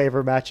my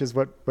flavor matches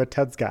what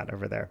Ted's got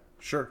over there.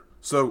 Sure.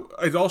 So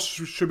it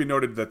also should be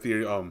noted that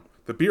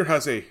the beer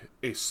has a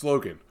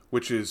slogan,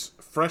 which is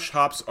 "Fresh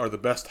hops are the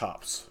best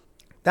hops."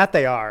 That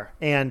they are,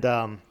 and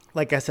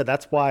like I said,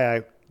 that's why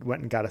I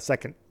went and got a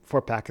second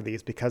 4-pack of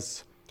these,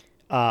 because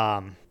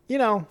in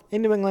New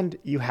England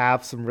you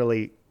have some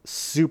really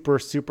super,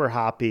 super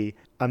hoppy,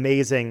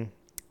 amazing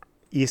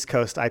East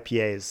Coast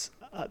IPAs.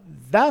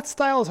 That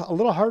style is a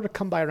little harder to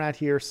come by around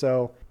here.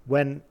 So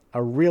when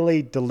a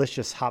really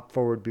delicious hop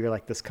forward beer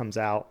like this comes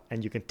out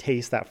and you can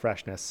taste that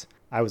freshness,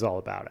 I was all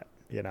about it,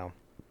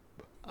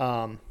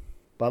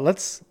 But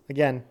let's,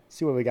 again,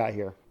 see what we got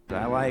here.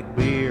 I like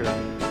beer.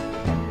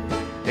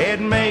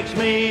 It makes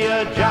me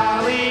a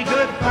jolly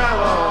good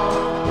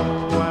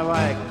fellow. I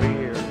like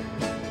beer.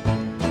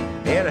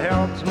 It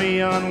helps me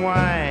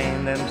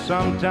unwind, and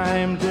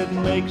sometimes it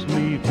makes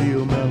me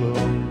feel mellow.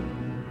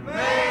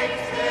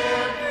 Makes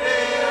him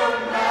feel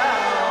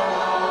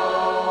mellow.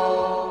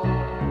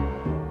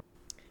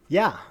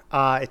 Yeah,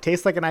 it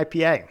tastes like an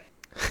IPA.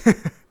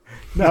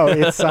 No,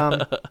 it's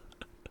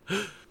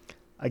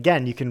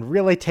again, you can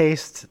really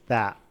taste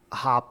that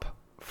hop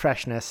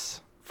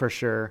freshness for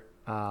sure.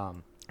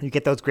 You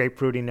get those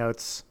grapefruity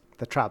notes,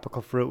 the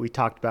tropical fruit we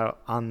talked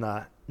about on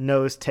the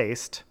nose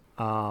taste.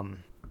 The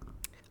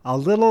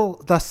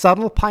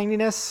subtle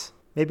pininess,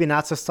 maybe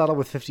not so subtle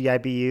with 50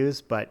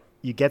 IBUs, but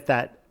you get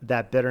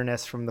that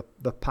bitterness from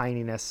the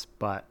pininess.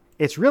 But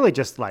it's really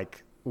just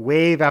like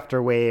wave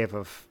after wave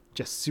of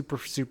just super,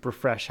 super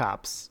fresh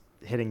hops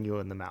hitting you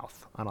in the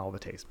mouth on all the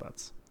taste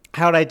buds.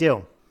 How'd I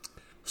do?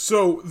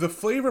 So the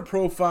flavor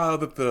profile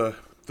that the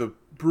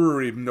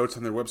brewery notes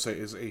on their website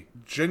is a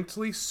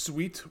gently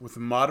sweet with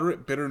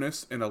moderate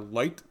bitterness and a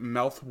light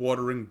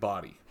mouth-watering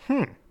body.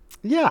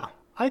 Yeah,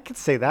 I could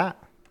say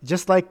that.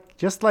 Just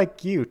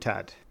like you,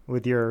 Ted,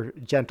 with your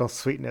gentle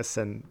sweetness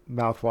and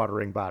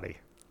mouth-watering body.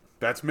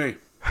 That's me.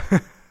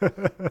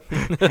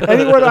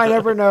 Anyone I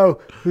never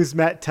know who's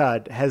met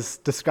Ted has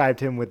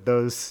described him with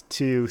those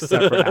two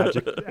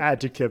separate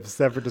adjectives,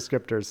 separate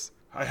descriptors.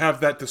 I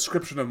have that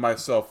description of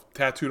myself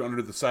tattooed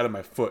under the side of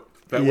my foot.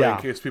 That way, in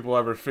case people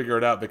ever figure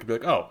it out, they could be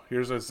like, oh,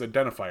 here's his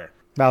identifier.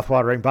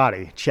 Mouth-watering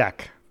body,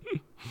 check.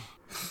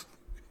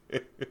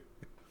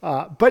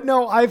 But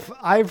no,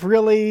 I've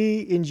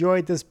really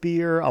enjoyed this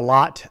beer a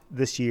lot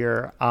this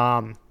year.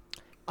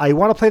 I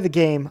want to play the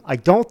game. I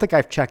don't think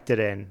I've checked it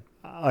in.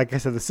 Like I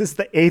said, this is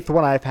the 8th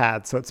one I've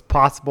had, so it's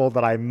possible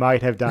that I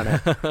might have done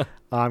it.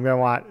 I'm going to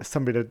want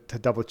somebody to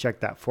double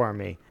check that for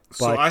me.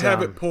 So But, I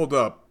have it pulled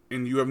up,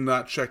 and you have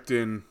not checked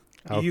in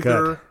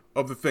either good.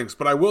 of the things.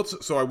 But I will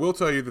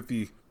tell you that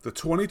the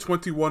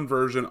 2021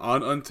 version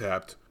on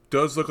Untapped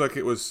does look like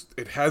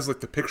it has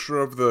like the picture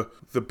of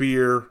the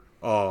beer,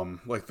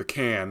 like the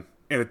can,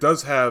 and it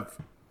does have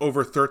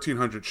over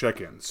 1,300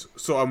 check-ins.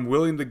 So I'm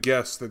willing to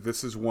guess that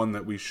this is one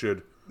that we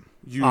should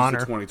use Honor.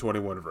 the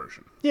 2021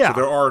 version. Yeah.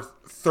 So there are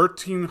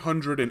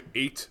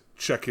 1,308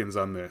 check-ins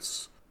on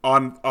this.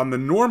 On the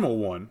normal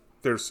one,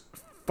 there's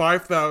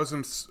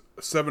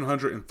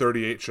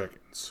 5,738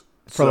 check-ins.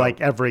 for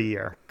like every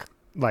year,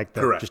 like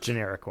the Correct. just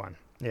generic one.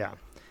 Yeah.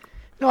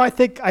 No, I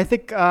think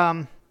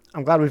I'm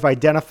glad we've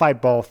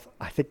identified both.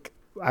 I think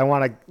I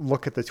want to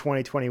look at the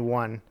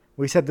 2021.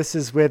 We said this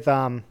is with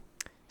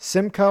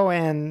Simcoe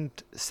and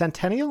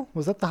Centennial.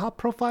 Was that the hop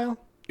profile?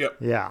 Yep.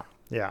 Yeah.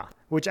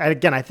 Which I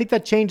think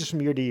that changes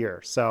from year to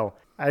year. So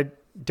I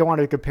don't want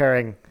to be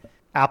comparing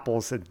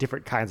apples and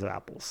different kinds of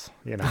apples.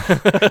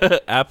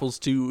 Apples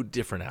to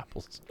different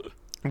apples.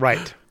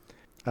 Right.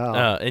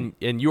 And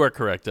you are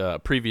correct.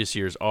 Previous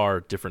years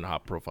are different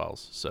hop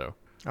profiles. So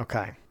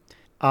Okay.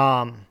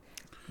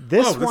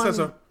 This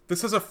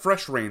has a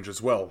fresh range as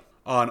well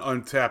on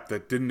Untapped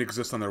that didn't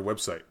exist on their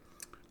website.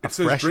 It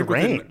says fresh drink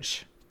within-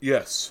 range.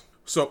 Yes.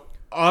 So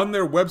on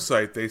their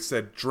website they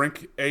said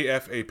drink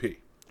AFAP.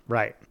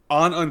 Right.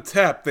 On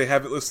Untapped they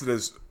have it listed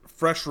as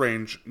fresh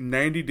range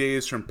 90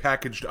 days from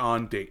packaged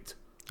on date.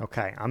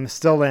 Okay. I'm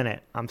still in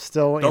it. I'm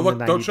still in the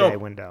 90-day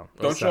window.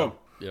 Don't show 'em.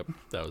 yep,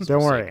 that was.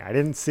 Don't worry. I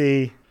didn't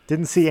see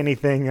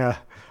anything I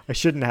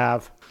shouldn't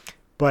have.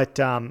 But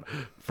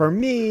for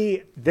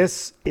me,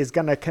 this is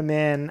going to come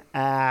in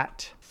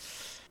at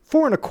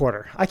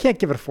 4.25. I can't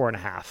give it a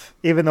 4.5,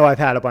 even though I've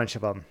had a bunch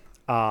of them.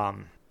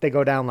 They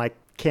go down like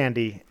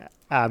candy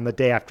on the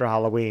day after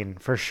Halloween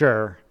for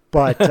sure.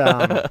 But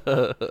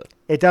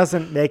it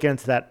doesn't make it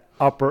into that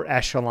upper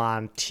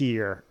echelon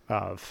tier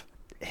of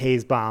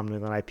Haze Bomb New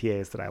England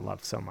IPAs that I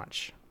love so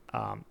much.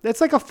 It's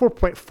like a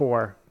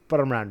 4.4, but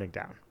I'm rounding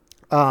down.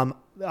 On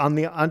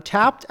the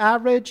Untapped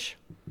average,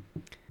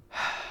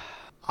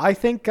 I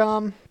think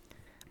people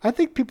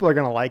are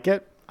going to like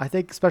it. I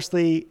think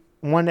especially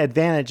one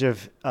advantage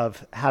of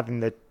having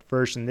the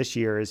version this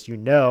year is,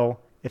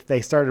 if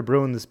they started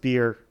brewing this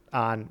beer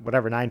on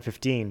whatever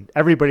 9/15,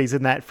 everybody's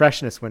in that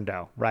freshness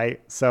window,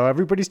 right? So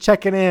everybody's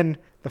checking in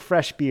the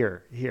fresh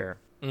beer here.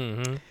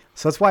 Mm-hmm.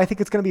 So that's why I think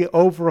it's going to be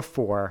over a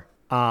 4.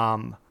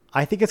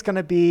 I think it's going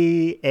to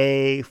be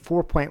a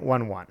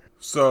 4.11.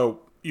 So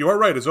you are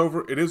right. It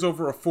is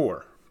over a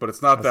 4, but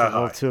it's not That's that a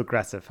little high. too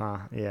aggressive, huh?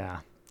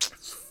 Yeah.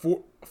 It's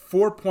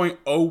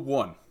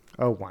 4.01.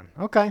 01.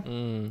 Okay.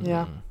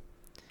 Yeah.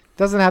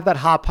 Doesn't have that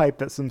hop hype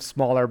that some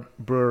smaller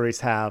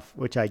breweries have,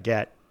 which I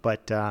get.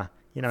 But,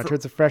 in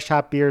terms of fresh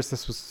hop beers,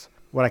 this was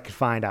what I could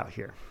find out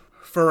here.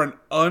 For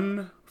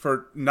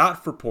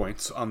not for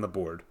points on the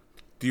board,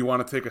 do you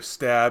want to take a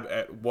stab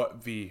at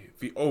what the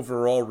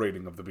overall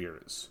rating of the beer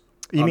is?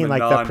 You mean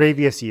like the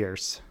previous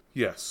years?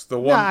 Yes, the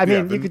one. Yeah, I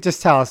mean, you could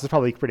just tell us it's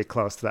probably pretty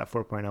close to that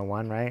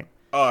 4.01, right?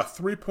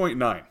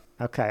 3.9.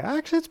 Okay.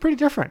 Actually, it's pretty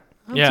different.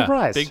 I'm Yeah,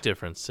 surprised. big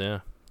difference. Yeah.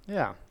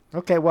 Yeah.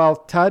 Okay. Well,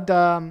 Tud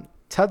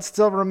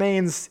still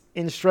remains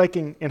in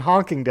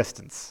honking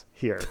distance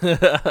here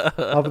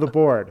of the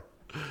board.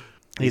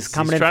 He's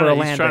coming in for a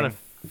landing. He's trying to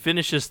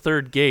finish his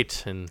third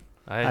gate, and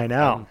I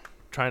know. I'm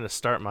trying to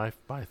start my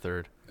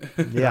third.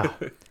 Yeah.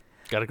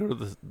 Got to go to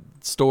the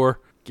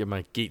store, get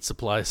my gate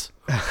supplies.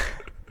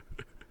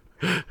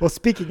 Well,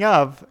 speaking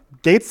of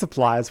gate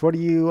supplies, what are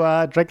you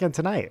drinking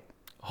tonight?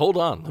 Hold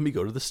on, let me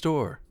go to the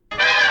store.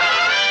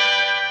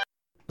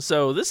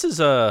 So this is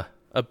a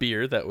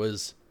beer that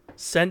was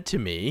sent to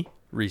me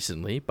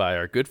recently by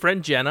our good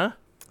friend Jenna.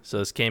 So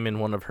this came in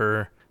one of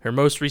her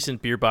most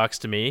recent beer box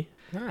to me.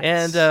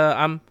 Nice. And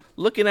I'm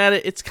looking at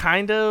it. It's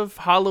kind of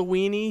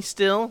Halloween-y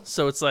still.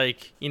 So it's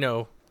like,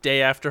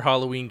 day after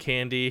Halloween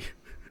candy.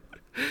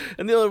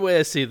 And the only way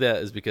I see that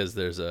is because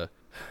there's a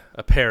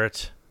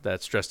parrot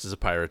that's dressed as a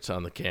pirate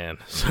on the can.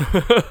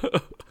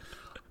 A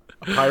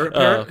pirate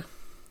parrot?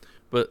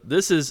 But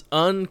this is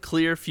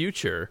Unclear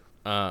Future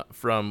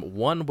from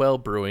One Well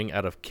Brewing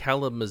out of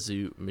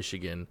Kalamazoo,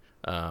 Michigan.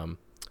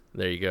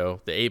 There you go.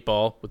 The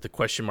 8-ball with the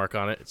question mark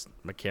on it.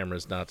 My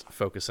camera's not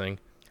focusing.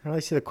 I don't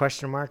really see the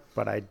question mark,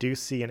 but I do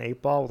see an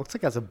 8-ball. It looks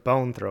like it has a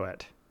bone through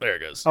it. There it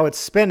goes. Oh, it's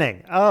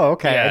spinning. Oh,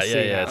 okay. Yeah, I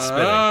see. yeah, now. it's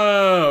spinning.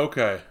 Oh,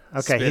 okay.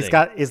 Okay,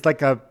 he's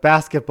like a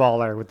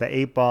basketballer with the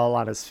 8-ball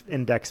on his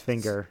index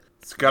finger.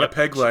 It's got a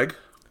peg leg.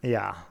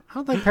 Yeah. I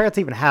don't think parrots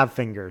even have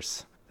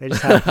fingers. They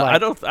just have I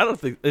don't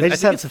think they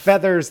just have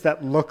feathers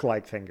that look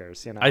like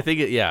fingers, I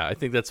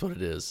think that's what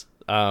it is.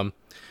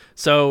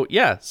 So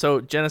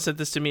Jenna sent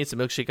this to me. It's a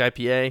milkshake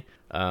IPA,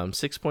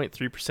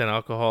 6.3%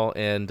 alcohol,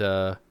 and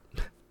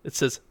it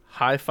says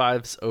high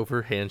fives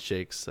over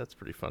handshakes. That's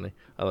pretty funny.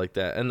 I like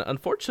that. And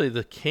unfortunately,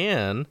 the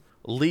can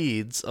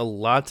leads a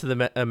lot to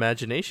the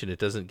imagination. It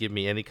doesn't give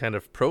me any kind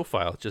of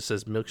profile. It just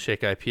says milkshake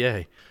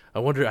IPA.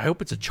 I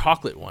hope it's a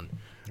chocolate one.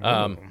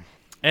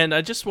 And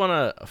I just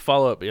want to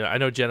follow up. I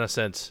know Jenna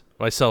sent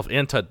myself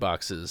and Tud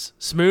boxes.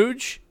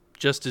 Smooge,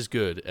 just as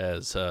good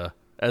as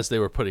they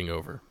were putting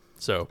over.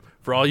 So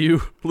for all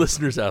you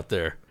listeners out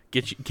there,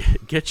 get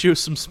you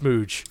some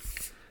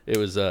Smooge.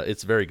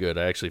 It's very good.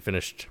 I actually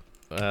finished.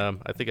 Oh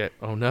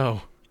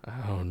no,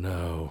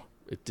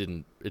 it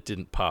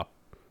didn't pop.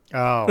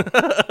 Oh.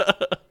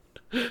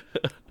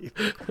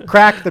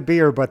 Crack the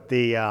beer, but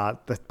the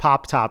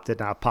pop top did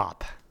not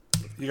pop.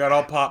 You got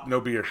all pop,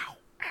 no beer.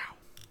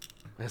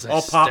 As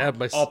All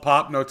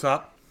pop, no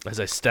top. As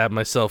I stab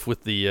myself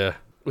with the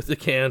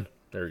can.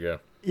 There we go.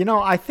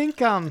 I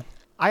think I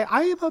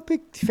am a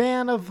big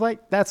fan of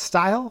like that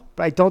style,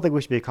 but I don't think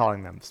we should be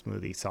calling them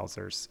smoothie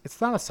seltzers.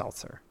 It's not a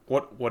seltzer.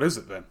 What is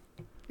it then?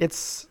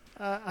 It's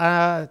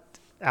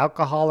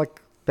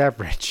alcoholic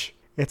beverage.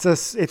 It's a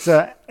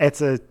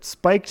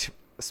spiked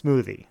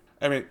smoothie.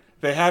 I mean,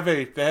 they have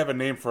a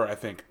name for it, I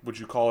think. Would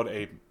you call it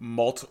a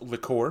malt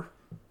liqueur?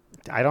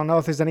 I don't know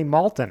if there's any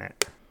malt in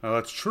it. Oh,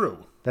 that's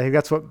true. I think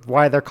that's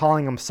why they're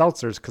calling them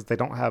seltzers, because they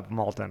don't have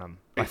malt in them.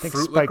 I think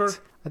liquor?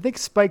 I think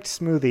spiked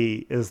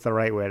smoothie is the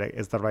right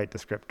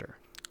descriptor.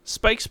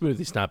 Spiked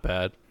smoothie's not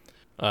bad.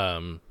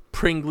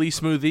 Pringly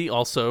smoothie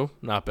also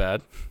not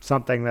bad.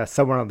 Something that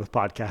someone on the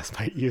podcast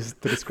might use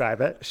to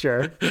describe it.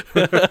 Sure.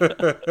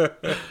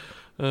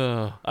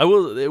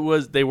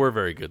 They were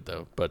very good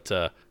though. But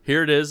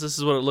here it is. This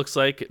is what it looks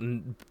like.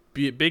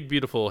 Big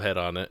beautiful head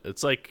on it.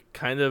 It's like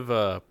kind of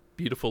a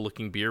beautiful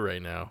looking beer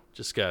right now.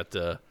 Just got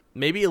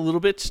maybe a little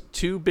bit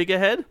too big a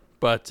head,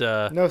 but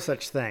no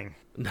such thing.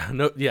 Not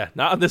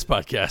on this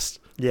podcast.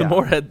 Yeah. The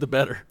more head, the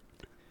better.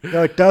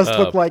 No, it does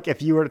look like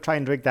if you were to try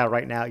and drink that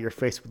right now, your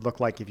face would look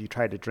like if you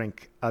tried to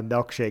drink a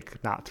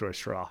milkshake not through a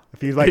straw.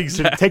 If you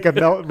to take a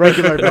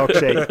regular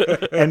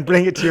milkshake and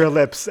bring it to your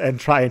lips and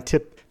try and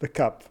tip the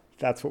cup,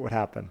 that's what would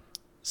happen.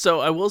 So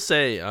I will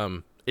say,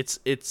 it's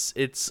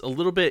a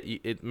little bit.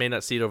 It may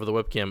not see it over the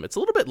webcam. It's a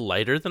little bit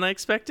lighter than I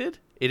expected.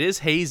 It is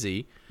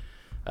hazy,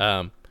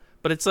 but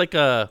it's like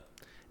a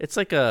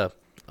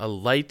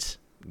light,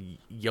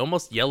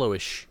 almost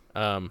yellowish.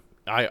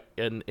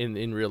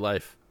 In real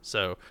life.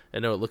 So I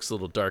know it looks a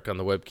little dark on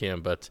the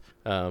webcam, but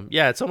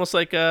it's almost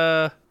like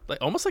a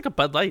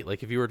Bud Light.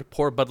 Like if you were to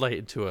pour Bud Light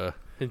into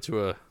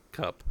a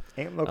cup.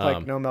 Ain't look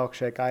like no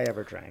milkshake I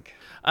ever drank.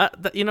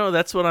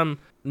 That's what I'm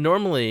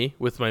normally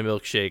with my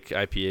milkshake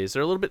IPAs.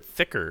 They're a little bit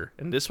thicker,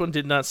 and this one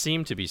did not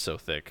seem to be so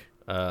thick.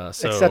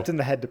 Except in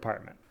the head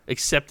department.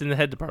 Except in the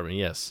head department,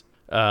 yes.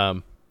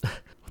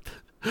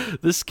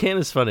 This can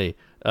is funny.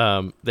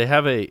 They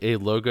have a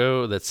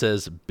logo that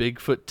says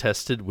Bigfoot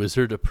tested,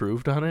 wizard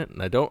approved on it,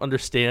 and I don't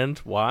understand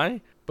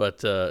why,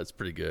 but it's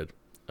pretty good.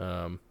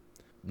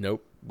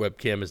 Nope,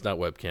 webcam is not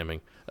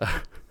webcamming.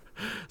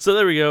 So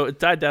there we go. It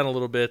died down a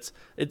little bit.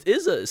 It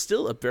is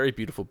still a very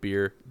beautiful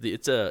beer.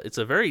 It's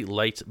a very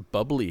light,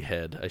 bubbly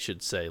head, I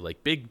should say,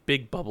 like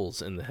big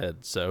bubbles in the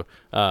head. So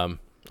I'm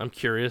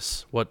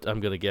curious what I'm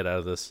gonna get out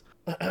of this.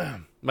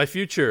 My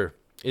future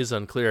is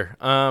unclear.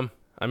 I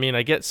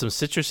get some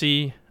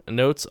citrusy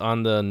notes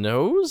on the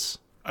nose.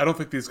 I don't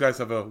think these guys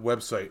have a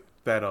website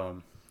that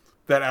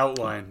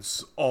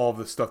outlines all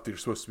the stuff that you're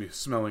supposed to be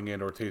smelling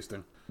and or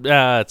tasting.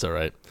 That's all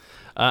right.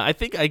 I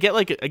think I get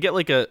like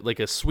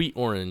a sweet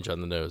orange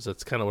on the nose.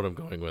 That's kind of what I'm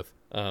going with.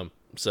 But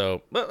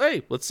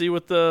hey, let's see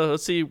what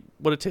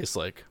it tastes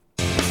like.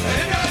 And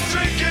if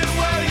you're drinking,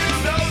 well, you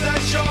know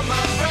that you're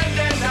my friend,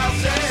 and I'll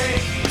say,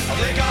 I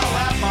think I'll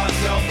have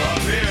myself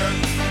a beer.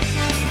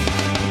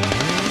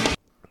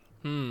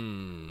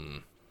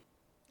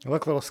 You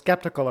look a little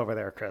skeptical over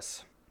there,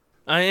 Chris.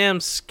 I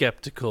am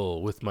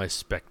skeptical with my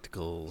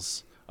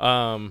spectacles.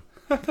 I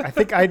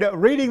think I know.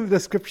 Reading the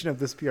description of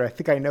this beer, I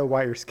think I know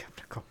why you're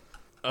skeptical.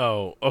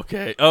 Oh,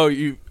 okay. So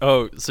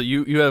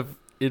you have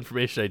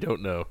information I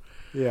don't know.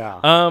 Yeah.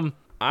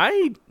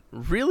 I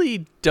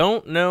really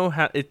don't know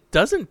how. It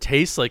doesn't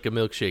taste like a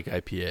milkshake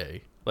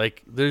IPA.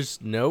 Like there's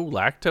no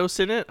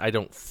lactose in it, I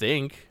don't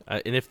think.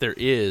 And if there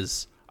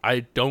is, I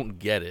don't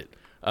get it.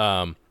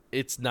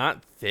 It's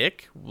not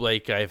thick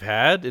like I've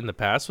had in the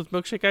past with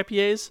milkshake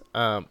IPAs.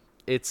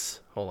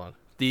 Hold on.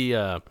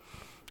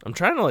 I'm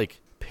trying to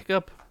like pick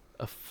up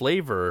a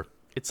flavor.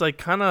 It's like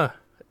kind of,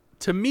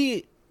 to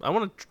me, I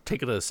want to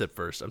take another sip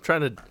first. I'm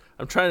trying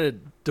to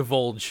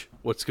divulge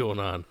what's going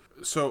on.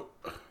 So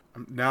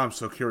now I'm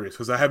so curious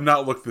because I have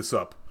not looked this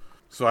up.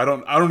 So I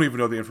don't even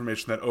know the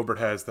information that Obert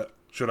has. That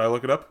should I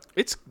look it up?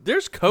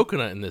 There's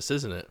coconut in this,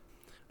 isn't it?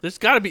 There's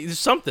got to be. There's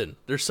something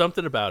like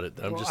that.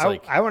 I'm just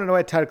like. I want to know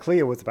what Ted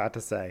Clea was about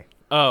to say.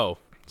 Oh,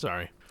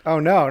 sorry. Oh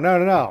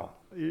no.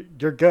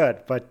 You're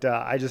good, but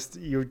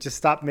you just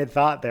stopped mid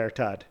thought there,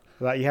 Tud.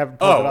 You haven't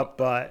pulled it up,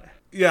 but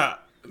yeah,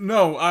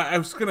 no. I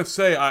was gonna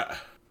say I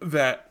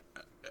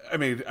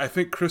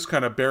think Chris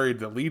kind of buried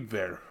the lead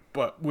there,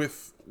 but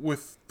with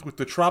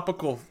the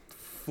tropical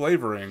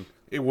flavoring,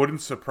 it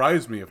wouldn't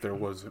surprise me if there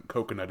wasn't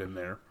coconut in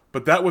there.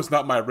 But that was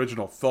not my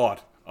original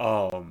thought.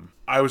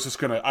 I was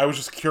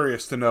just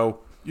curious to know,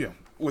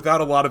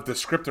 without a lot of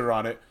descriptor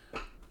on it,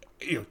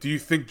 do you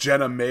think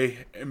Jenna may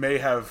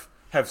have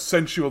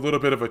sent you a little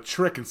bit of a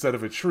trick instead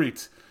of a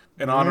treat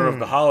in honor of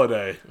the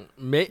holiday?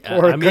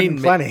 Or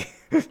plenty.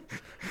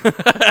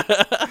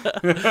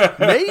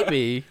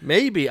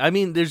 Maybe. I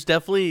mean, there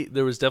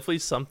was definitely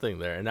something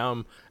there. And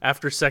now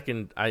after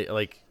second,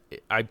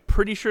 I'm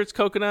pretty sure it's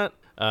coconut,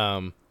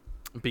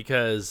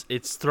 because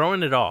it's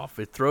throwing it off.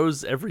 It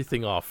throws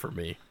everything off for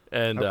me.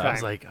 And Okay.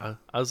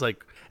 I was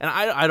like, and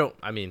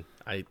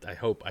I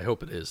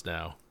hope it is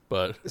now,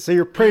 but So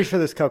you're pretty sure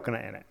there's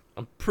coconut in it.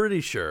 I'm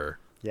pretty sure.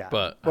 Yeah.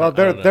 But well, I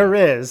don't know. there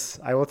is.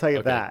 I will tell you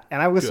Okay, that.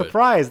 And I was good.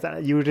 surprised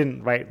that you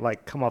didn't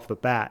come off the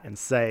bat and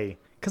say,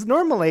 because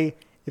normally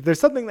if there's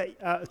something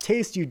that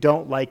taste you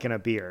don't like in a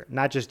beer,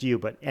 not just you,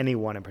 but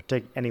anyone in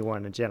particular,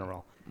 anyone in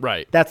general,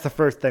 Right. that's the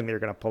first thing that you're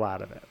going to pull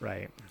out of it,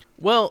 right?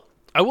 Well,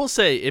 I will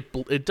say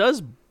it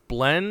does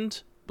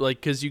blend,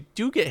 because you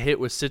do get hit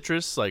with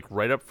citrus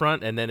right up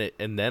front, and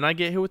then I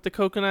get hit with the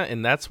coconut,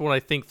 and that's what I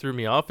think threw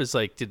me off. Is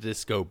did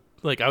this go?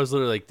 I was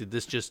literally did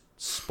this just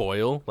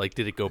spoil?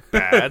 Did it go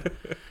bad?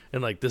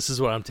 And this is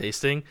what I'm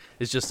tasting.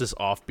 It's just this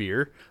off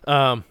beer.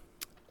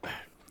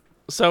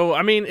 So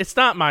I mean, it's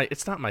not my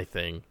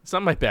thing. It's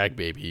not my bag,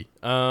 baby.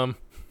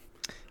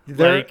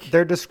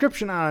 Their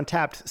description on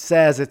Untappd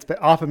says it's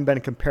often been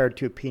compared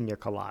to a pina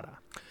colada.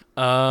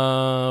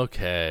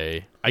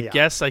 Okay. I Yeah.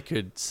 guess I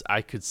could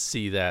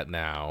see that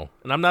now.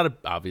 And I'm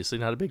obviously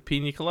not a big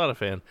pina colada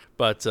fan,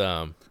 but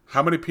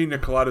How many pina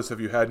coladas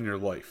have you had in your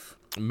life?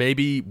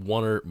 maybe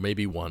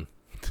one.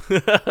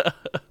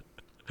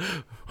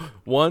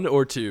 One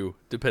or two,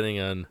 depending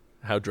on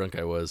how drunk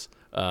I was.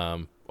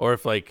 Or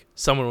if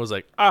someone was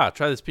try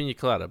this pina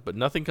colada, but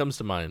nothing comes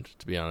to mind,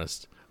 to be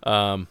honest.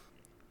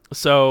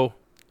 So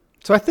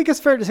So I think it's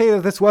fair to say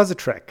that this was a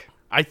trick.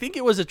 I think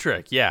it was a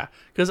trick, yeah.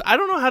 Because I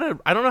don't know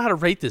how to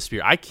rate this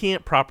beer. I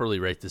can't properly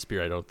rate this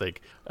beer, I don't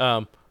think.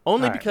 Only All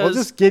right, because we'll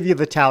just give you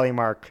the tally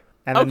mark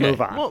and then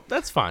move on. Well,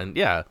 that's fine.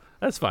 Yeah,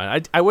 that's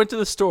fine. I went to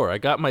the store. I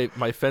got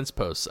my fence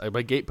posts,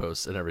 my gate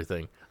posts, and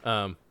everything.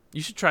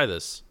 You should try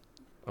this.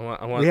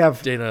 I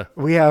want Dana.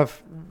 We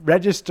have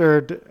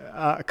registered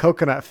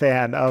coconut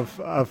fan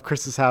of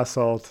Chris's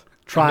household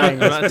trying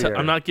this beer.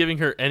 I'm not giving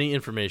her any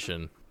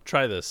information.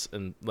 Try this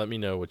and let me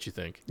know what you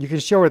think. You can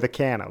show her the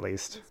can at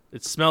least.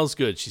 It smells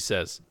good, she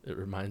says. It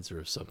reminds her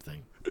of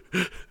something.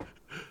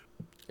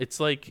 It's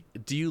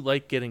do you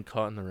like getting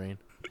caught in the rain?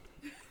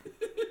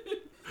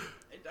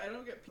 I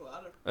don't get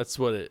colada. That's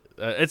what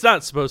it's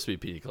not supposed to be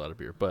pina colada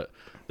beer, but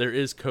there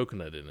is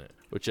coconut in it,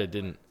 which I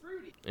didn't.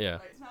 Fruity. Yeah.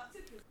 It's not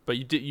citrus. But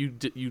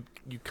you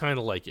kind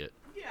of like it.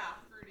 Yeah,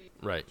 fruity.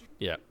 Right.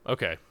 Yeah.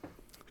 Okay.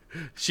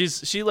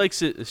 She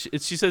likes it.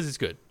 She says it's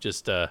good,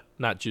 just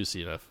not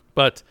juicy enough.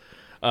 But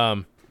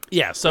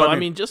yeah. So Well, I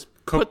mean, just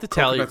Co- put the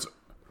tally.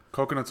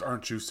 Coconuts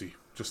aren't juicy.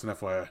 Just an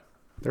FYI.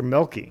 They're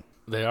milky.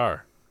 They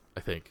are, I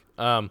think.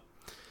 No,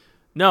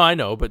 I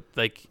know, but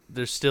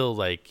there's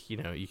still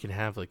you can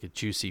have a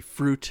juicy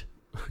fruit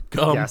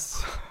gum.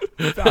 Yes.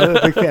 I'm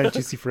a big fan of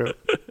juicy fruit.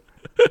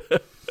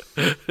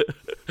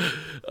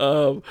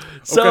 So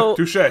Okay,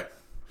 touche.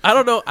 I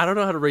don't know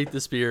how to rate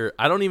this beer.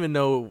 I don't even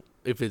know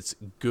if it's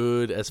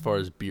good as far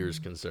as beer is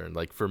concerned.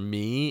 For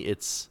me,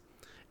 it's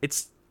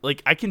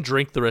I can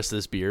drink the rest of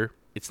this beer.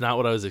 It's not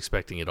what I was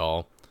expecting at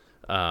all.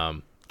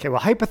 Okay, well,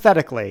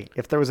 hypothetically,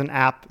 if there was an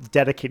app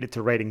dedicated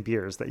to rating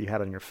beers that you had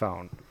on your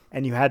phone,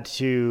 and you had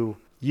to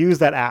use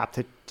that app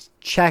to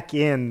check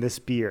in this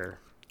beer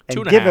and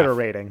 2.5. give it a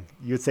rating,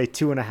 you'd say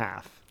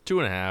 2.5.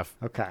 2.5.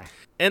 Okay.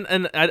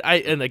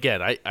 And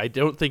again, I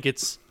don't think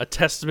it's a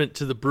testament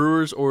to the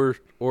brewers or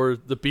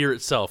the beer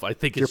itself. I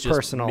think it's Your just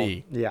personal-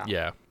 me. yeah.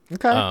 Yeah.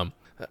 Okay.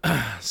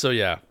 So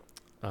yeah.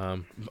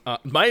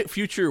 My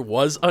future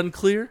was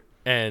unclear,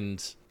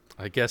 and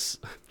I guess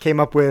Came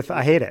up with,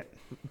 I hate it.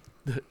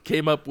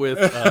 came up with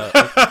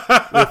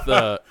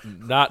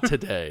not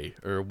today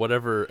or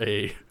whatever.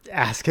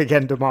 Ask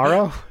again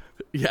tomorrow.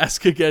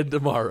 Ask again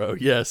tomorrow.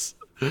 Yes.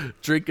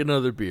 Drink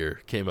another beer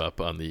came up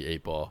on the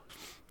 8-ball.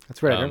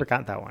 That's weird. I never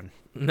got that one.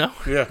 No.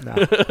 Yeah. No.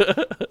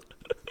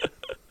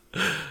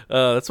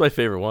 That's my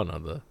favorite one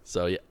on the.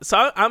 So yeah.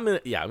 So I'm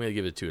gonna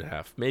give it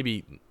 2.5.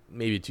 Maybe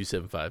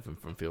 2.75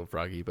 if I'm feeling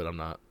froggy, but I'm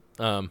not.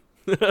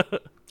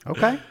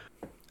 Okay.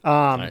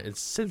 All right, and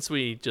since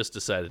we just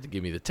decided to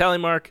give me the tally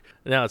mark,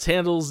 now it's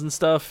handles and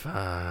stuff.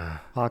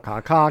 Honk,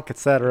 honk, honk,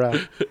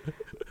 etc.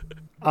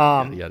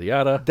 Yada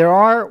yada. There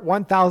are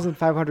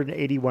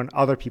 1,581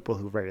 other people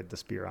who rated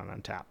this beer on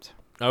Untappd.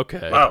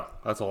 Okay. Wow,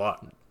 that's a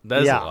lot.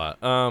 That's Yeah. a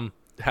lot.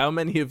 How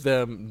many of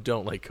them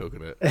don't like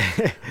coconut?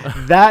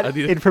 That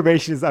need-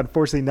 information is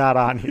unfortunately not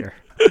on here.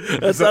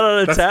 That's not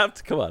on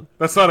Untappd? Come on.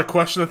 That's not a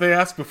question that they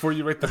ask before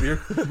you rate the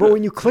beer. But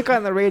when you click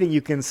on the rating,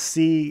 you can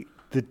see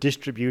the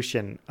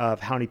distribution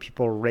of how many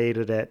people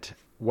rated it,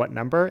 what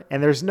number,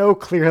 and there's no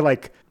clear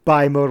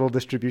bimodal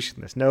distribution.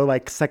 There's no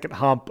second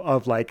hump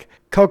of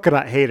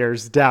coconut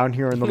haters down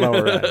here in the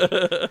lower end.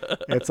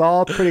 It's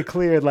all pretty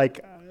clear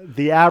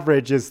the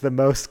average is the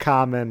most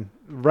common.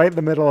 Right in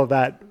the middle of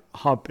that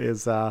hump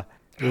is going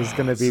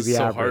to be the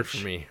so average. hard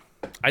for me.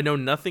 I know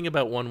nothing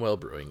about One Well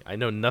Brewing. I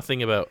know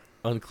nothing about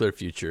Unclear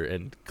Future,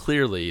 and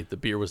clearly the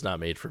beer was not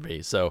made for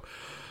me. So,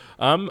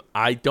 I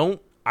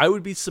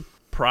would be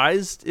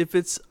surprised if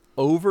it's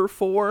over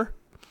 4.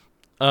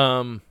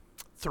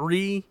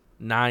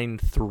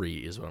 393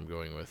 is what I'm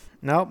going with.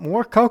 No,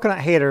 more coconut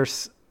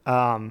haters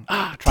tried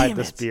Damn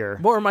this it. beer.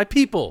 More of my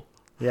people.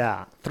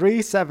 Yeah,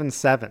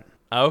 377,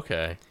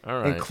 Okay, all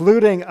right.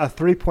 including a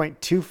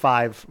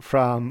 3.25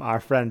 from our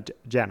friend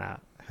Jenna,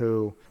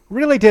 who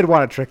really did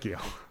want to trick you.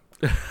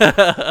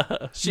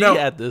 She No.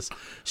 had this.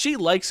 She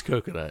likes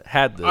coconut.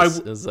 Had this. I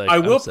It's like, I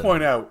will upset.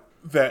 point out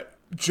that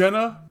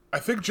I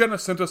think Jenna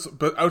sent us,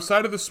 but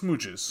outside of the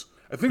smooches,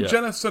 I think Yeah.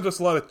 Jenna sent us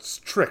a lot of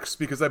tricks,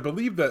 because I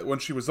believe that when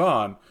she was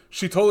on,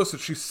 she told us that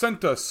she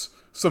sent us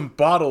some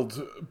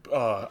bottled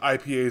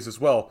IPAs as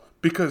well,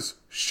 because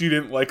she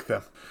didn't like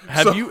them.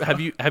 So,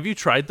 Have you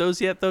tried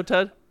those yet though,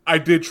 Ted? I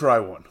did try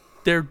one.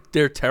 They're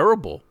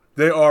terrible.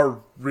 They are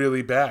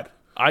really bad.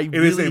 I It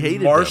is really a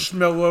hated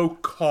marshmallow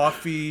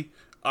coffee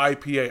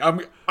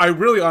IPA. I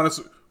really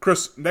honestly,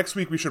 Chris, next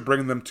week we should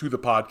bring them to the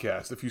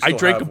podcast. If you them. still I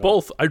drank have them one.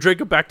 both. I drank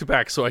them back to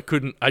back, so I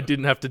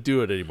didn't have to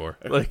do it anymore.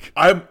 Like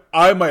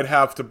I might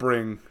have to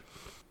bring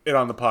it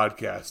on the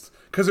podcast,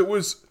 because it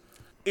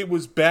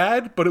was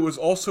bad, but it was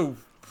also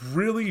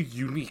really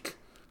unique,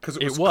 because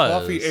it was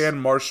coffee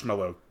and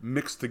marshmallow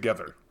mixed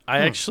together. I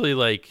actually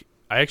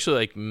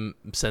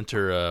sent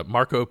her a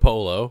Marco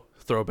Polo,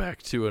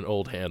 throwback to an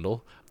old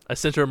handle. I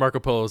sent her a Marco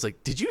Polo. I was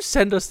like, "Did you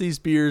send us these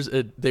beers?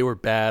 They were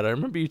bad." I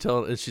remember you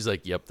telling, and she's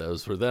like, "Yep,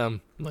 those were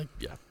them." I'm like,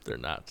 "Yeah, they're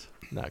not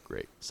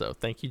great." So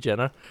thank you,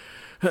 Jenna,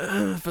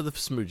 for the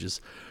smooches.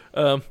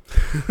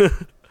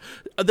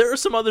 There are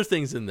some other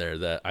things in there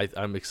that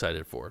I'm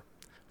excited for.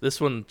 This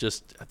one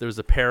there was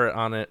a parrot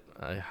on it.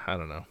 I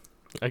don't know.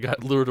 I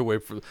got lured away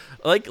from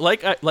like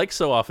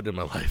so often in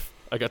my life.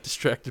 I got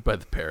distracted by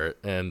the parrot,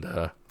 and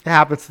It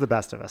happens to the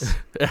best of us.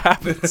 it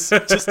happens.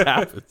 It just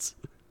happens.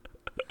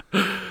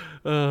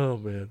 Oh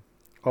man.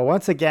 Well,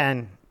 once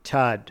again,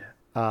 Tud,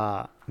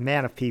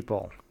 man of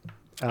people,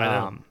 I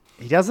know.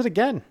 he does it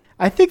again.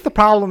 I think the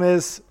problem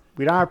is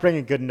we aren't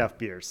bringing good enough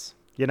beers.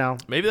 You know,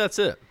 Maybe that's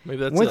it. Maybe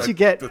that's once it. you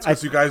get That's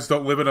because you guys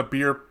don't live in a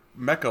beer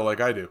mecca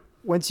like I do.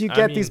 once you I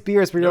get mean, these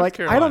beers where you're North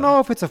like, I don't Carolina. know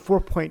if it's a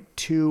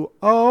 4.20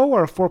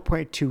 or a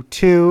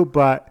 4.22,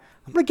 but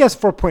I'm gonna guess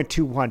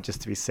 4.21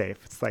 just to be safe.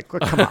 It's like,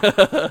 look, come on.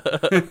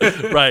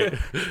 Right.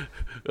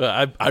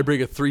 I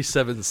bring a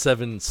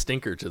 377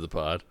 stinker to the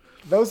pod.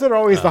 Those are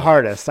always the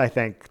hardest, I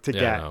think, to yeah,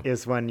 get. I know.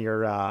 Is when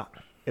you're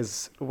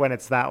is when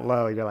it's that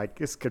low. You're like,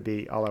 this could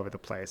be all over the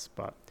place.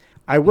 But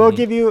I will Mm-hmm.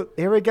 give you.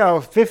 Here we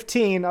go.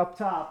 15 up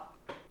top.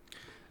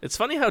 It's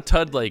funny how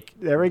Tud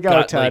There we go,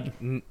 got, Tud.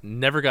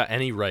 never got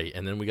any right,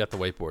 and then we got the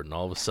whiteboard, and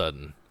all of a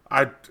sudden,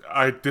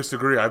 I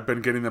disagree. I've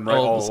been getting them right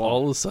all along.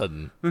 all of a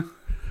sudden.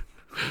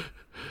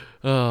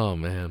 Oh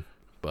man.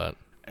 But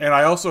And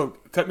I also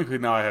technically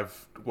now I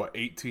have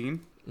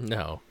 18.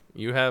 no,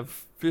 you have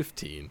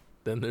 15.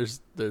 Then there's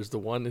the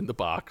one in the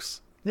box,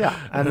 Yeah,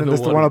 and then the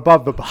there's the one- one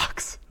above the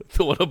box.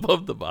 the one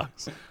above the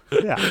box.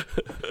 Yeah.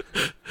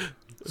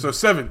 So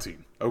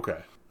 17. Okay.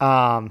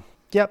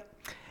 Yep.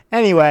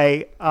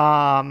 Anyway,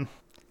 I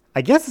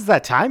guess it's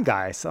that time,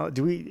 guys. So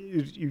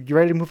you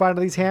ready to move on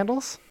to these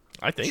handles?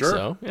 I think Sure.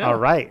 so. Yeah. All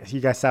right. You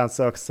guys sound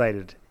so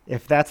excited.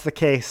 If that's the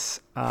case,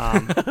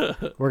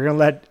 we're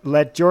gonna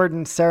let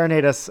Jordan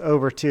serenade us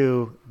over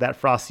to that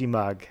frosty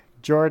mug.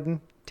 Jordan,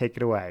 take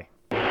it away.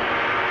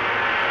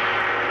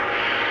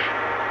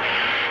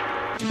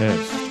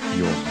 Test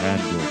your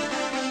handle.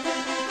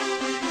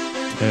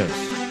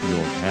 Test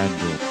your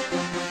handle.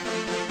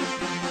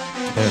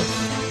 Test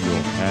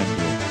your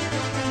handle.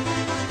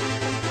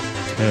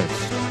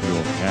 Test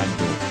your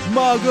handle.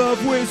 Mug of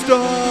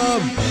wisdom!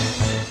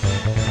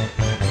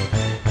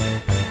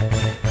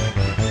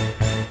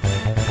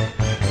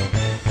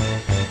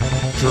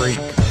 Drink.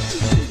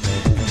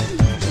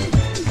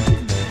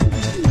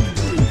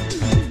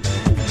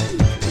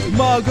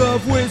 Mug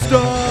of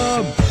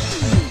wisdom!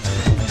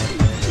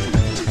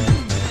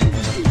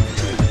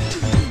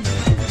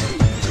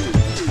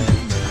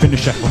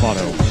 Finish that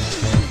bravado.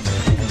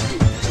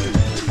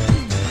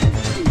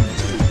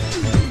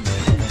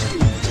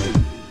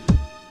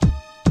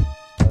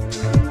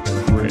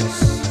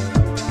 Chris.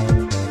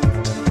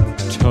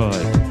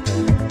 Tud.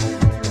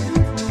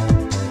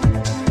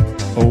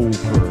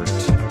 Obert.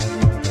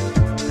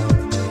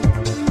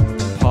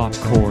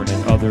 Popcorn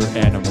and other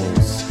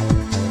animals.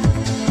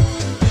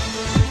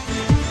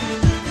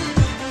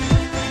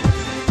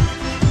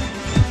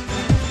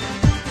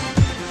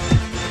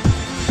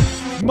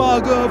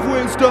 Mug of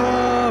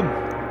wisdom!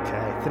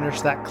 Okay,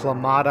 finish that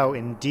clamato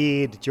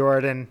indeed,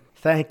 Jordan.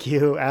 Thank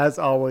you, as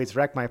always.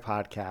 Wreck My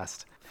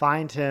Podcast.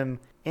 Find him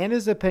and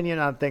his opinion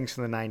on things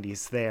from the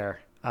 90s there.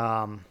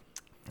 I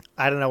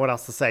don't know what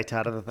else to say,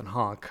 Todd, other than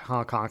honk,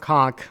 honk, honk,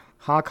 honk,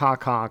 honk,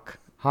 honk, honk,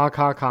 honk,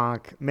 honk,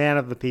 honk. Man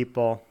of the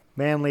people,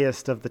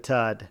 manliest of the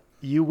Tud.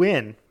 You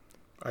win.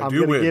 I I'm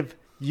do gonna win. give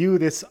you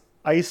this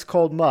ice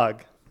cold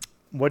mug.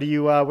 What do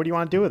you want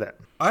to do with it?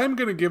 I'm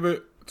gonna give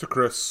it to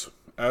Chris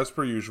as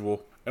per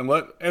usual, and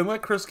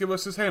let Chris give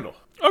us his handle.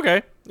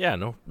 Okay. Yeah,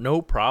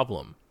 no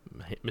problem.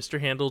 Mr.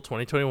 Handle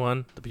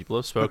 2021, the people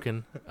have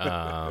spoken.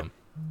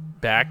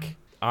 Back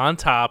on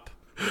top.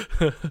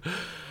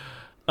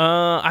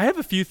 I have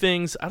a few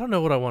things. I don't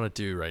know what I want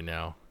to do right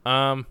now.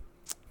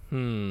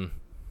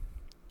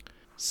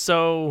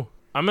 So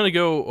I'm gonna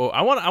go.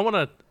 I want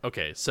to.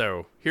 Okay,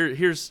 so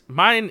here's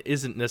mine.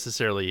 Isn't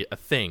necessarily a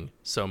thing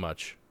so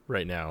much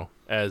right now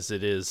as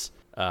it is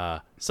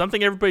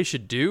something everybody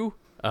should do.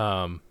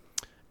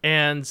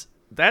 And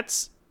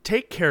that's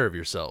take care of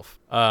yourself.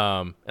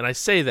 And I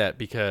say that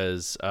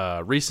because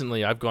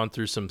recently I've gone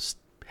through some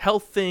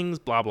health things,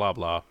 blah blah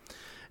blah.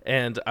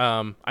 And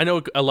I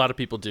know a lot of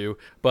people do,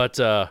 but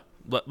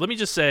let me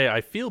just say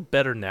I feel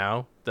better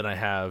now than I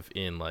have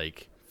in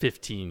like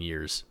 15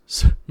 years,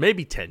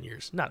 maybe 10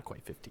 years, not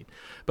quite 15,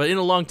 but in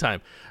a long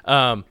time.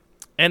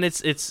 And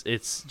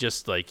it's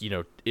just like, you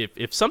know,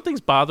 if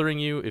something's bothering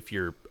you, if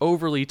you're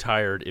overly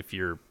tired, if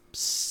you're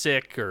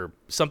sick or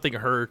something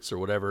hurts or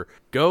whatever,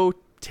 go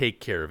take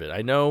care of it.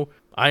 I know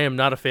I am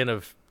not a fan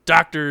of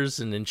doctors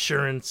and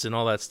insurance and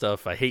all that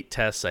stuff. I hate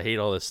tests. I hate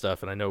all this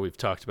stuff. And I know we've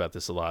talked about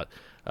this a lot.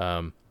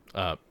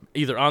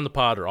 Either on the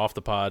pod or off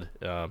the pod.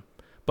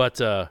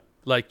 But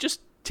like,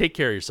 just take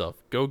care of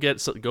yourself. Go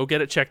get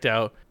it checked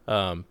out.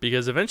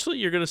 Because eventually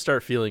you're going to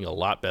start feeling a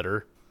lot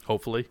better.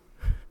 Hopefully.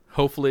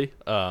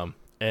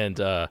 And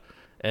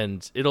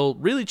it'll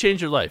really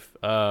change your life.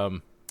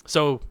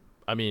 So,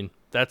 I mean,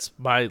 that's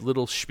my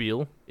little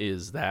spiel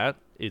is that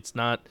it's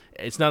not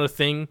a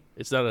thing.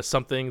 It's not a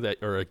something that,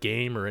 or a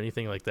game or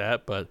anything like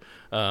that. But,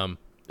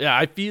 yeah,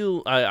 I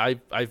feel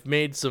I've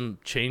made some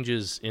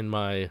changes in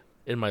my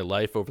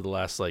life over the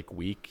last like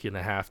week and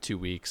a half, 2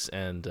 weeks,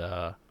 and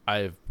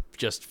I've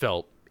just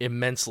felt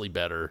immensely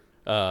better,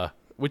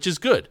 which is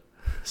good.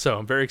 So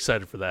I'm very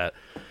excited for that.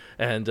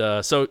 And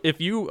so if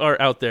you are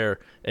out there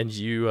and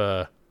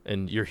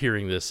you're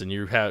hearing this and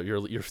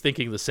you're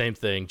thinking the same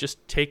thing,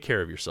 just take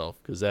care of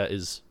yourself, because that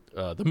is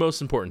the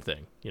most important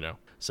thing, you know.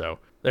 So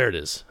there it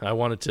is. I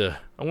wanted to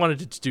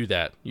do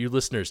that. You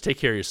listeners, take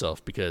care of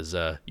yourself, because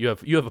you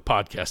have a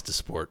podcast to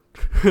support.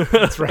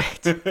 That's right.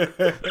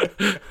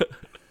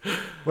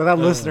 Without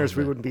listeners,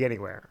 we wouldn't be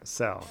anywhere.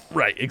 So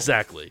right,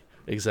 exactly.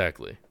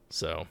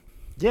 So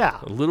yeah,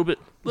 a little bit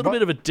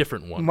of a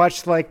different one.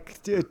 Much like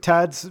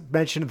Todd's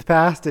mentioned in the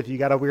past, if you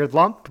got a weird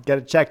lump, get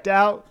it checked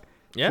out.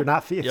 Yeah. If you're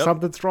not, if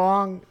something's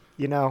wrong,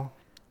 you know,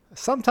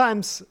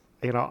 sometimes,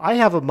 you know, I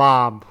have a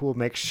mom who will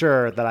make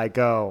sure that I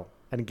go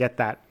and get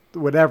that,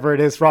 whatever it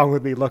is wrong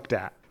with me, looked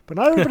at. But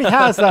not everybody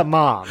has that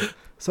mom.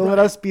 So let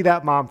us be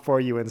that mom for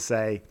you and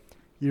say,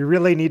 you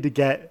really need to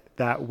get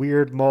that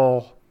weird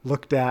mole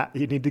looked at.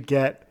 You need to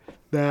get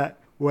that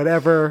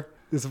whatever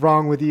is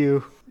wrong with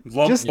you.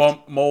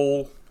 Bump,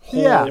 mole,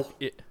 hole. Yeah.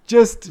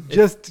 Just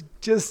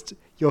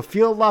you'll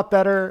feel a lot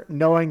better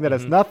knowing that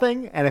it's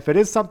nothing. And if it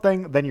is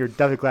something, then you're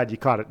definitely glad you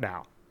caught it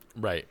now.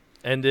 Right.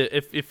 And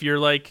if you're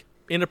like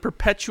in a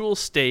perpetual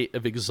state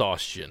of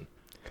exhaustion,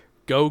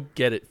 go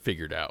get it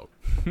figured out,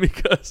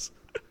 because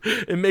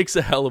it makes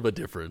a hell of a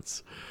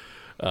difference.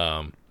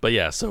 But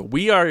yeah, so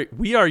we are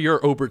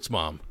your Obert's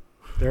mom.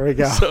 There we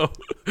go.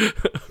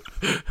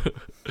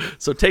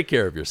 So take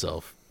care of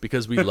yourself,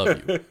 because we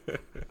love you.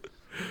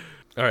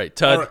 All right,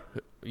 Todd. All right.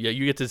 Yeah,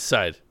 you get to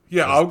decide.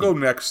 Yeah, I'll go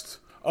next.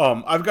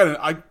 I've got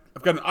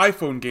an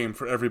iPhone game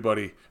for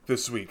everybody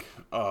this week.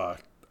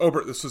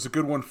 Obert, this is a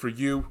good one for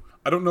you.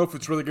 I don't know if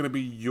it's really going to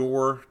be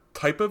your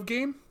type of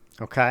game.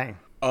 Okay.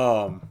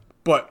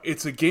 But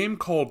it's a game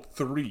called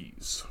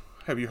Threes.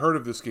 Have you heard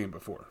of this game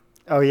before?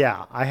 Oh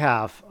yeah, I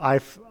have. I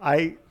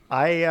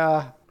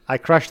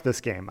crushed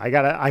this game. I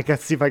gotta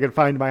see if I can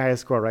find my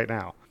highest score right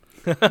now.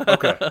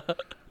 Okay.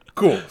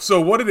 Cool.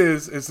 So what it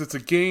is it's a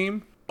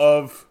game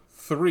of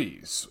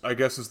threes, I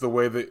guess is the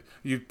way that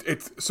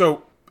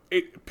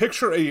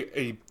picture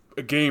a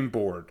game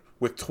board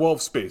with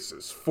 12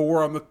 spaces,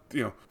 4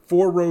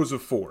 rows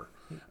of 4.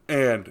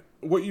 And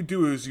what you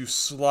do is you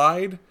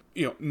slide,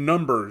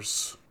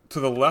 numbers to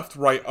the left,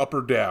 right, up,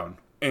 or down,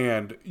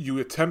 and you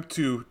attempt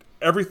to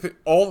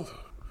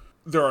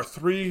there are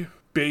 3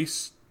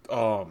 base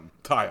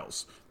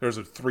tiles. There's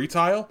a 3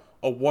 tile,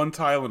 a 1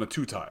 tile, and a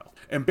 2 tile.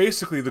 And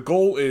basically the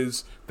goal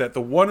is that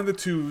the 1 and the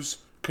 2s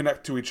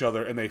connect to each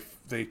other and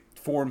they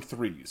form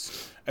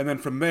 3s. And then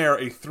from there,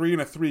 a 3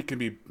 and a 3 can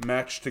be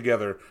matched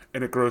together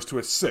and it grows to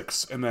a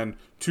 6. And then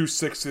 2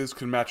 6s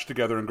can match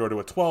together and grow to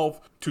a 12.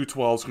 2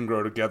 12s can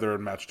grow together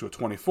and match to a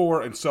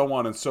 24, and so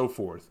on and so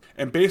forth.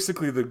 And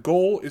basically the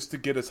goal is to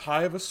get as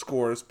high of a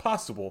score as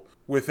possible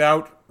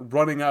without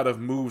running out of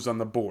moves on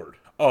the board.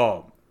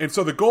 And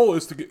so the goal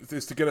is to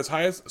get as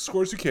high a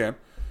score as you can.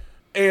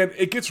 And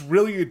it gets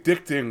really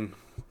addicting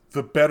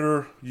the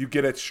better you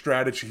get at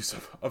strategies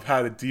of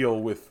how to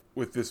deal with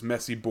this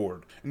messy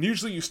board. And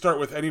usually you start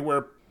with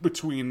anywhere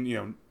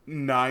between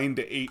 9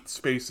 to 8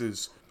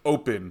 spaces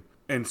open,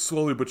 and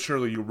slowly but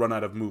surely you run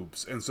out of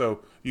moves. And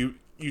so you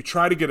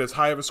try to get as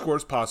high of a score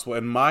as possible.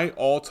 And my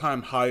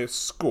all-time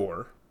highest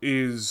score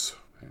is,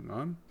 hang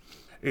on,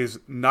 is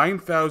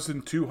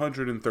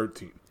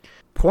 9,213.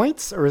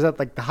 Points, or is that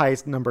like the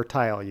highest number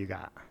tile you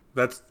got?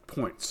 That's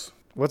points.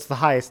 What's the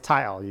highest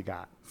tile you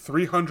got?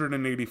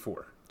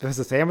 384. Is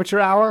this amateur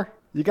hour?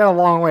 You got a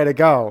long way to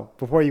go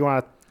before you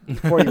want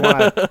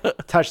to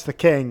touch the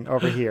king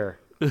over here.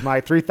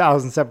 My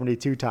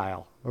 3,072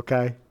 tile.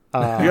 Okay. You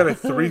got a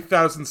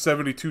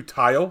 3,072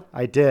 tile?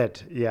 I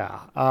did.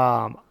 Yeah.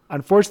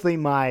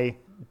 Unfortunately,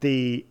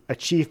 the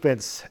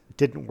achievements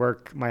didn't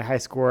work. My high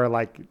score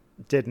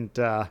didn't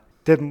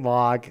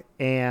log,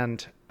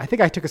 and I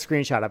think I took a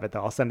screenshot of it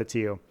though. I'll send it to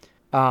you.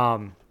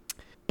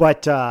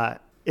 But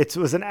it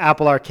was an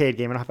Apple Arcade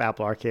game. I don't have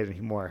Apple Arcade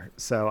anymore,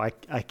 so I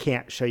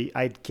can't show you.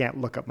 I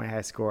can't look up my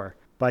high score.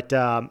 But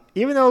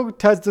even though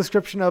Ted's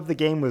description of the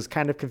game was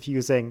kind of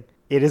confusing,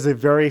 it is a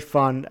very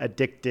fun,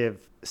 addictive,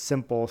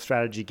 simple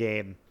strategy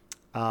game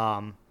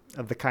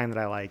of the kind that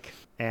I like.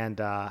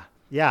 And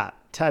yeah,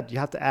 Ted, you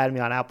have to add me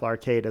on Apple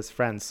Arcade as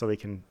friends so we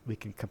can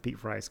compete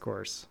for high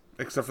scores.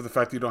 Except for the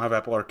fact that you don't have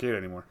Apple Arcade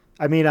anymore.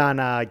 I mean,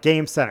 on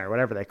Game Center,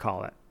 whatever they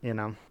call it, you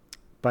know.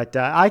 But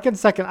I can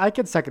second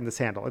this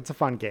handle. It's a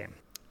fun game.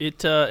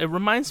 It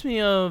reminds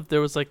me of,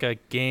 there was like a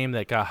game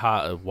that got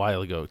hot a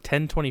while ago,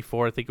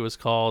 1024 I think it was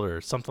called,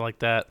 or something like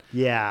that.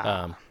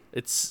 Yeah.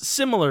 It's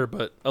similar,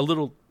 but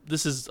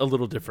this is a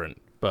little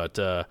different. But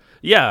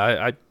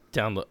yeah, I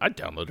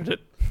downloaded it.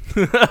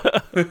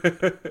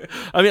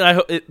 I mean,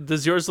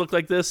 does yours look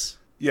like this?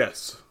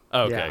 Yes.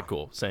 Okay, Yeah.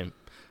 cool. Same.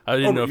 I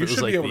didn't know if you it was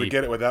should like be able to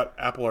get it without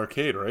Apple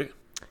Arcade, right?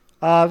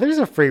 There's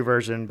a free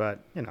version,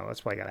 but you know,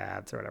 that's why I got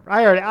ads or whatever.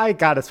 I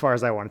got as far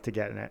as I wanted to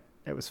get in it.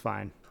 It was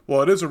fine.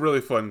 Well, it is a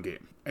really fun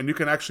game, and you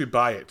can actually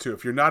buy it too.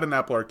 If you're not an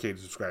Apple Arcade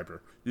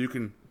subscriber, you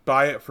can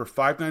buy it for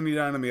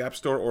 $5.99 in the App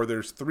Store, or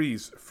there's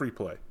 $3 free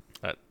play.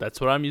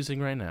 That's what I'm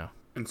using right now.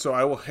 And so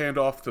I will hand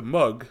off the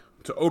mug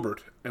to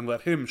Obert and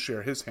let him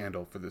share his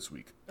handle for this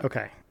week.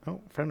 Okay.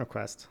 Oh, friend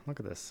request. Look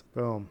at this.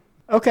 Boom.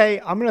 Okay,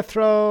 I'm gonna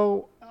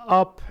throw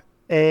up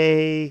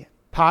a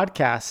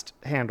podcast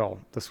handle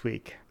this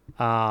week.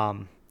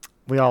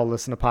 We all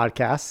listen to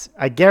podcasts.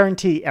 I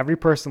guarantee every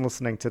person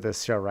listening to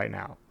this show right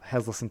now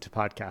has listened to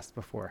podcasts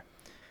before.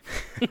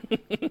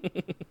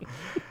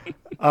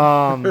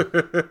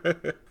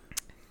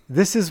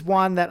 This is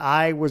one that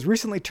I was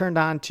recently turned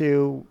on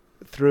to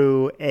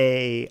through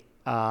a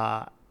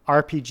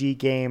RPG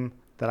game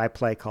that I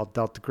play called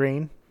Delta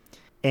Green.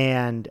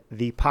 And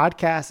the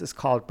podcast is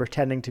called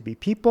Pretending to be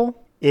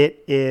People.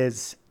 It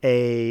is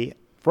a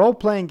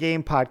role-playing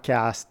game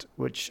podcast,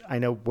 which I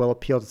know will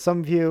appeal to some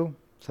of you.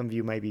 Some of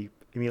you may be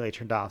immediately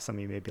turned off. Some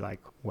of you may be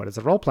like, what is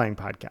a role-playing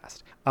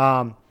podcast?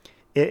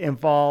 It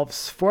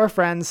involves four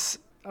friends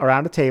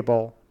around a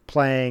table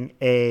playing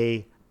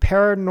a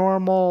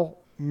paranormal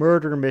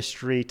murder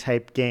mystery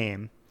type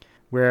game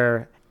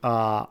where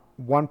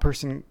one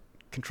person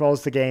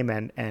controls the game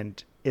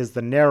and is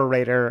the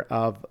narrator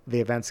of the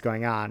events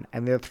going on,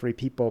 and the other three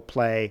people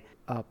play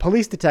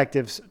police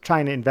detectives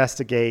trying to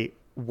investigate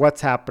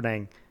what's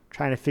happening,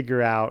 trying to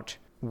figure out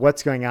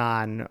what's going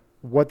on,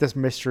 what this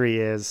mystery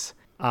is.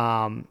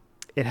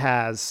 It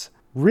has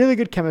really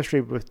good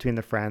chemistry between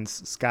the friends.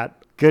 It's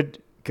got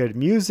good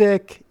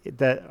music,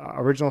 the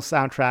original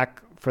soundtrack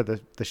for the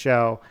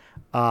show.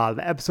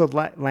 The episode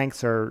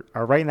lengths are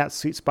right in that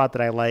sweet spot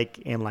that I like,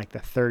 in like the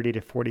 30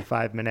 to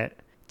 45 minute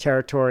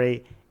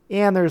territory.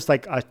 And there's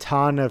like a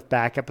ton of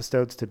back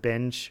episodes to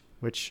binge,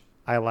 which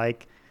I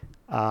like.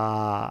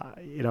 Someone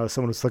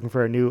who's looking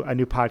for a new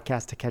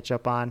podcast to catch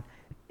up on.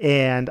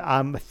 And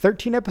I'm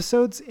 13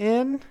 episodes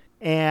in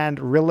and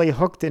really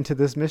hooked into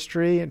this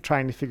mystery and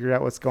trying to figure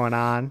out what's going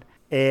on.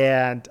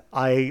 And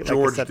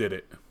George did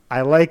it. I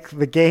like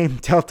the game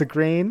Delta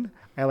Green.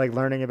 I like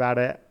learning about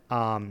it.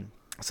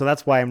 So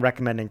that's why I'm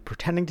recommending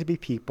Pretending to be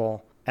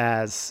People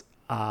as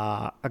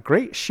a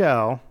great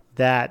show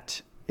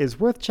that is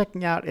worth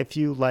checking out if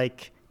you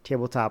like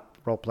tabletop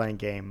role-playing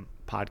game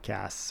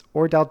podcasts,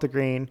 or Delta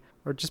Green,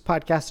 or just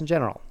podcasts in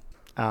general.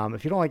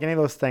 If you don't like any of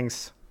those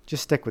things,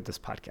 just stick with this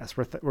podcast.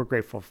 We're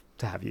grateful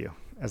to have you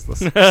as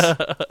listeners.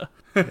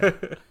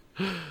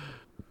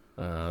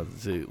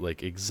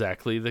 Like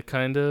exactly the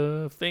kind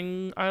of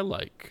thing I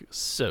like.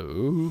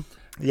 So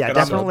yeah, And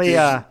definitely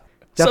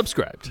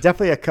subscribed.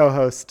 definitely a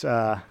co-host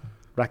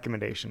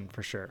recommendation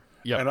for sure.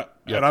 Yeah,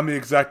 And I'm the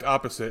exact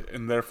opposite,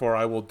 and therefore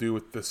I will do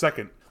with the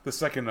second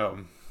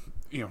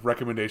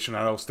recommendation.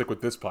 And I'll stick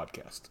with this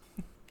podcast.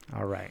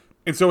 All right.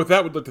 And so with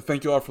that, we'd like to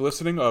thank you all for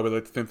listening. We'd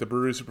like to thank the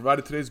breweries who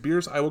provided today's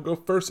beers. I will go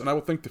first, and I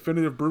will thank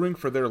Definitive Brewing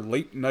for their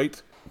late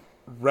night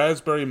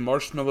raspberry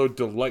marshmallow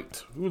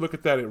delight. Ooh, look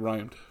at that, it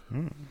rhymed.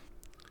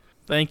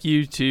 Thank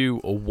you to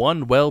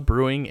One Well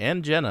Brewing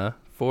and Jenna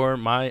for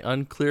my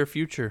unclear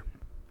future.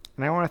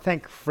 And I want to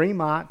thank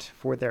Fremont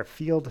for their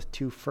Field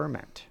to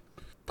Ferment.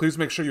 Please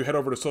make sure you head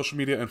over to social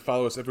media and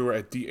follow us everywhere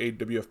at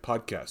DAWF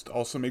Podcast.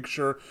 Also make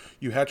sure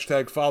you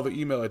follow the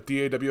email at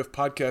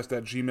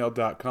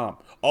dawfpodcast@gmail.com.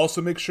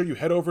 Also make sure you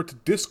head over to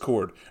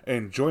Discord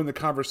and join the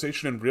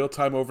conversation in real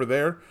time over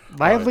there. Lively You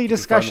can find the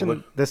discussion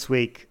link. this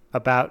week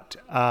about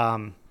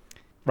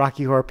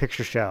Rocky Horror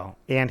Picture Show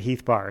and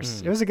Heath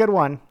Bars. It was a good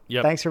one.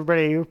 Yep. Thanks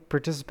everybody who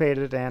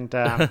participated, and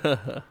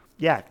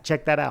yeah,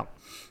 check that out.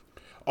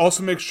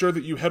 Also, make sure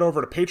that you head over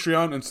to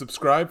Patreon and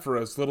subscribe for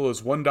as little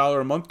as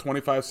 $1 a month,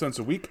 25 cents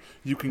a week.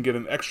 You can get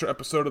an extra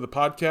episode of the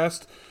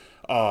podcast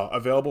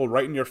available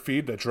right in your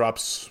feed that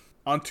drops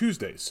on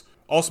Tuesdays.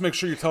 Also, make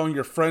sure you're telling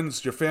your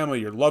friends, your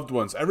family, your loved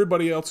ones,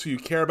 everybody else who you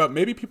care about,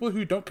 maybe people who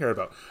you don't care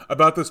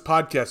about this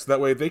podcast. That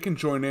way they can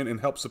join in and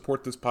help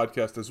support this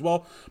podcast as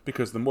well,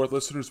 because the more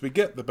listeners we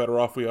get, the better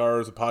off we are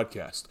as a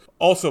podcast.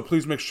 Also,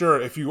 please make sure,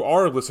 if you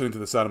are listening to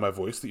the sound of my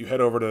voice, that you head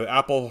over to the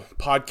Apple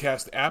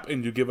Podcast app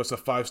and you give us a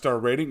 5-star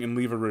rating and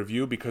leave a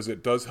review, because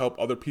it does help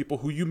other people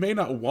who you may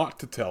not want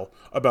to tell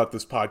about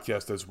this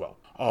podcast as well.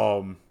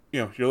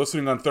 You're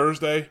listening on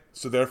Thursday,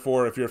 so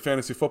therefore, if you're a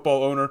fantasy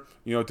football owner,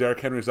 Derrick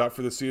Henry's out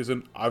for the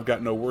season. I've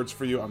got no words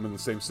for you. I'm in the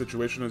same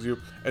situation as you,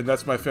 and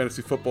that's my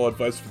fantasy football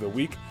advice for the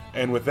week.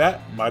 And with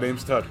that, my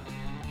name's Todd.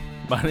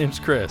 My name's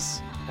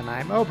Chris. And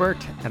I'm Obert.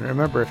 And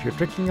remember, if you're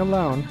drinking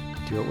alone,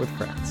 do it with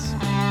friends.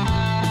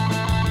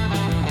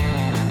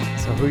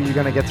 So who are you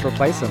going to get to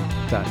replace him,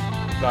 Todd?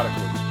 Not a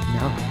clue.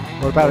 No?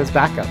 What about his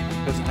backup?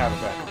 Doesn't have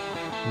a backup.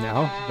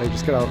 No? They're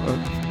just going to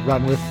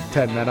run with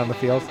 10 men on the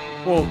field?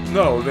 Well,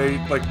 no, they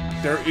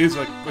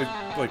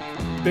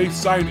they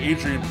signed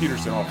Adrian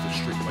Peterson off the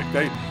street.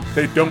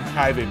 They don't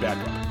have a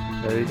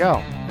backup. There you go.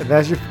 And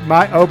that's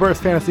my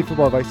Obert's fantasy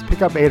football advice.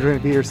 Pick up Adrian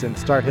Peterson.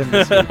 Start him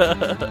this week.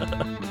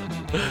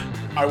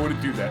 I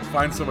wouldn't do that.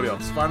 Find somebody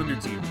else. Find a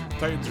new team.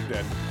 Titans are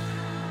dead.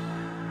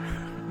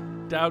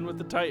 Down with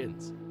the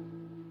Titans.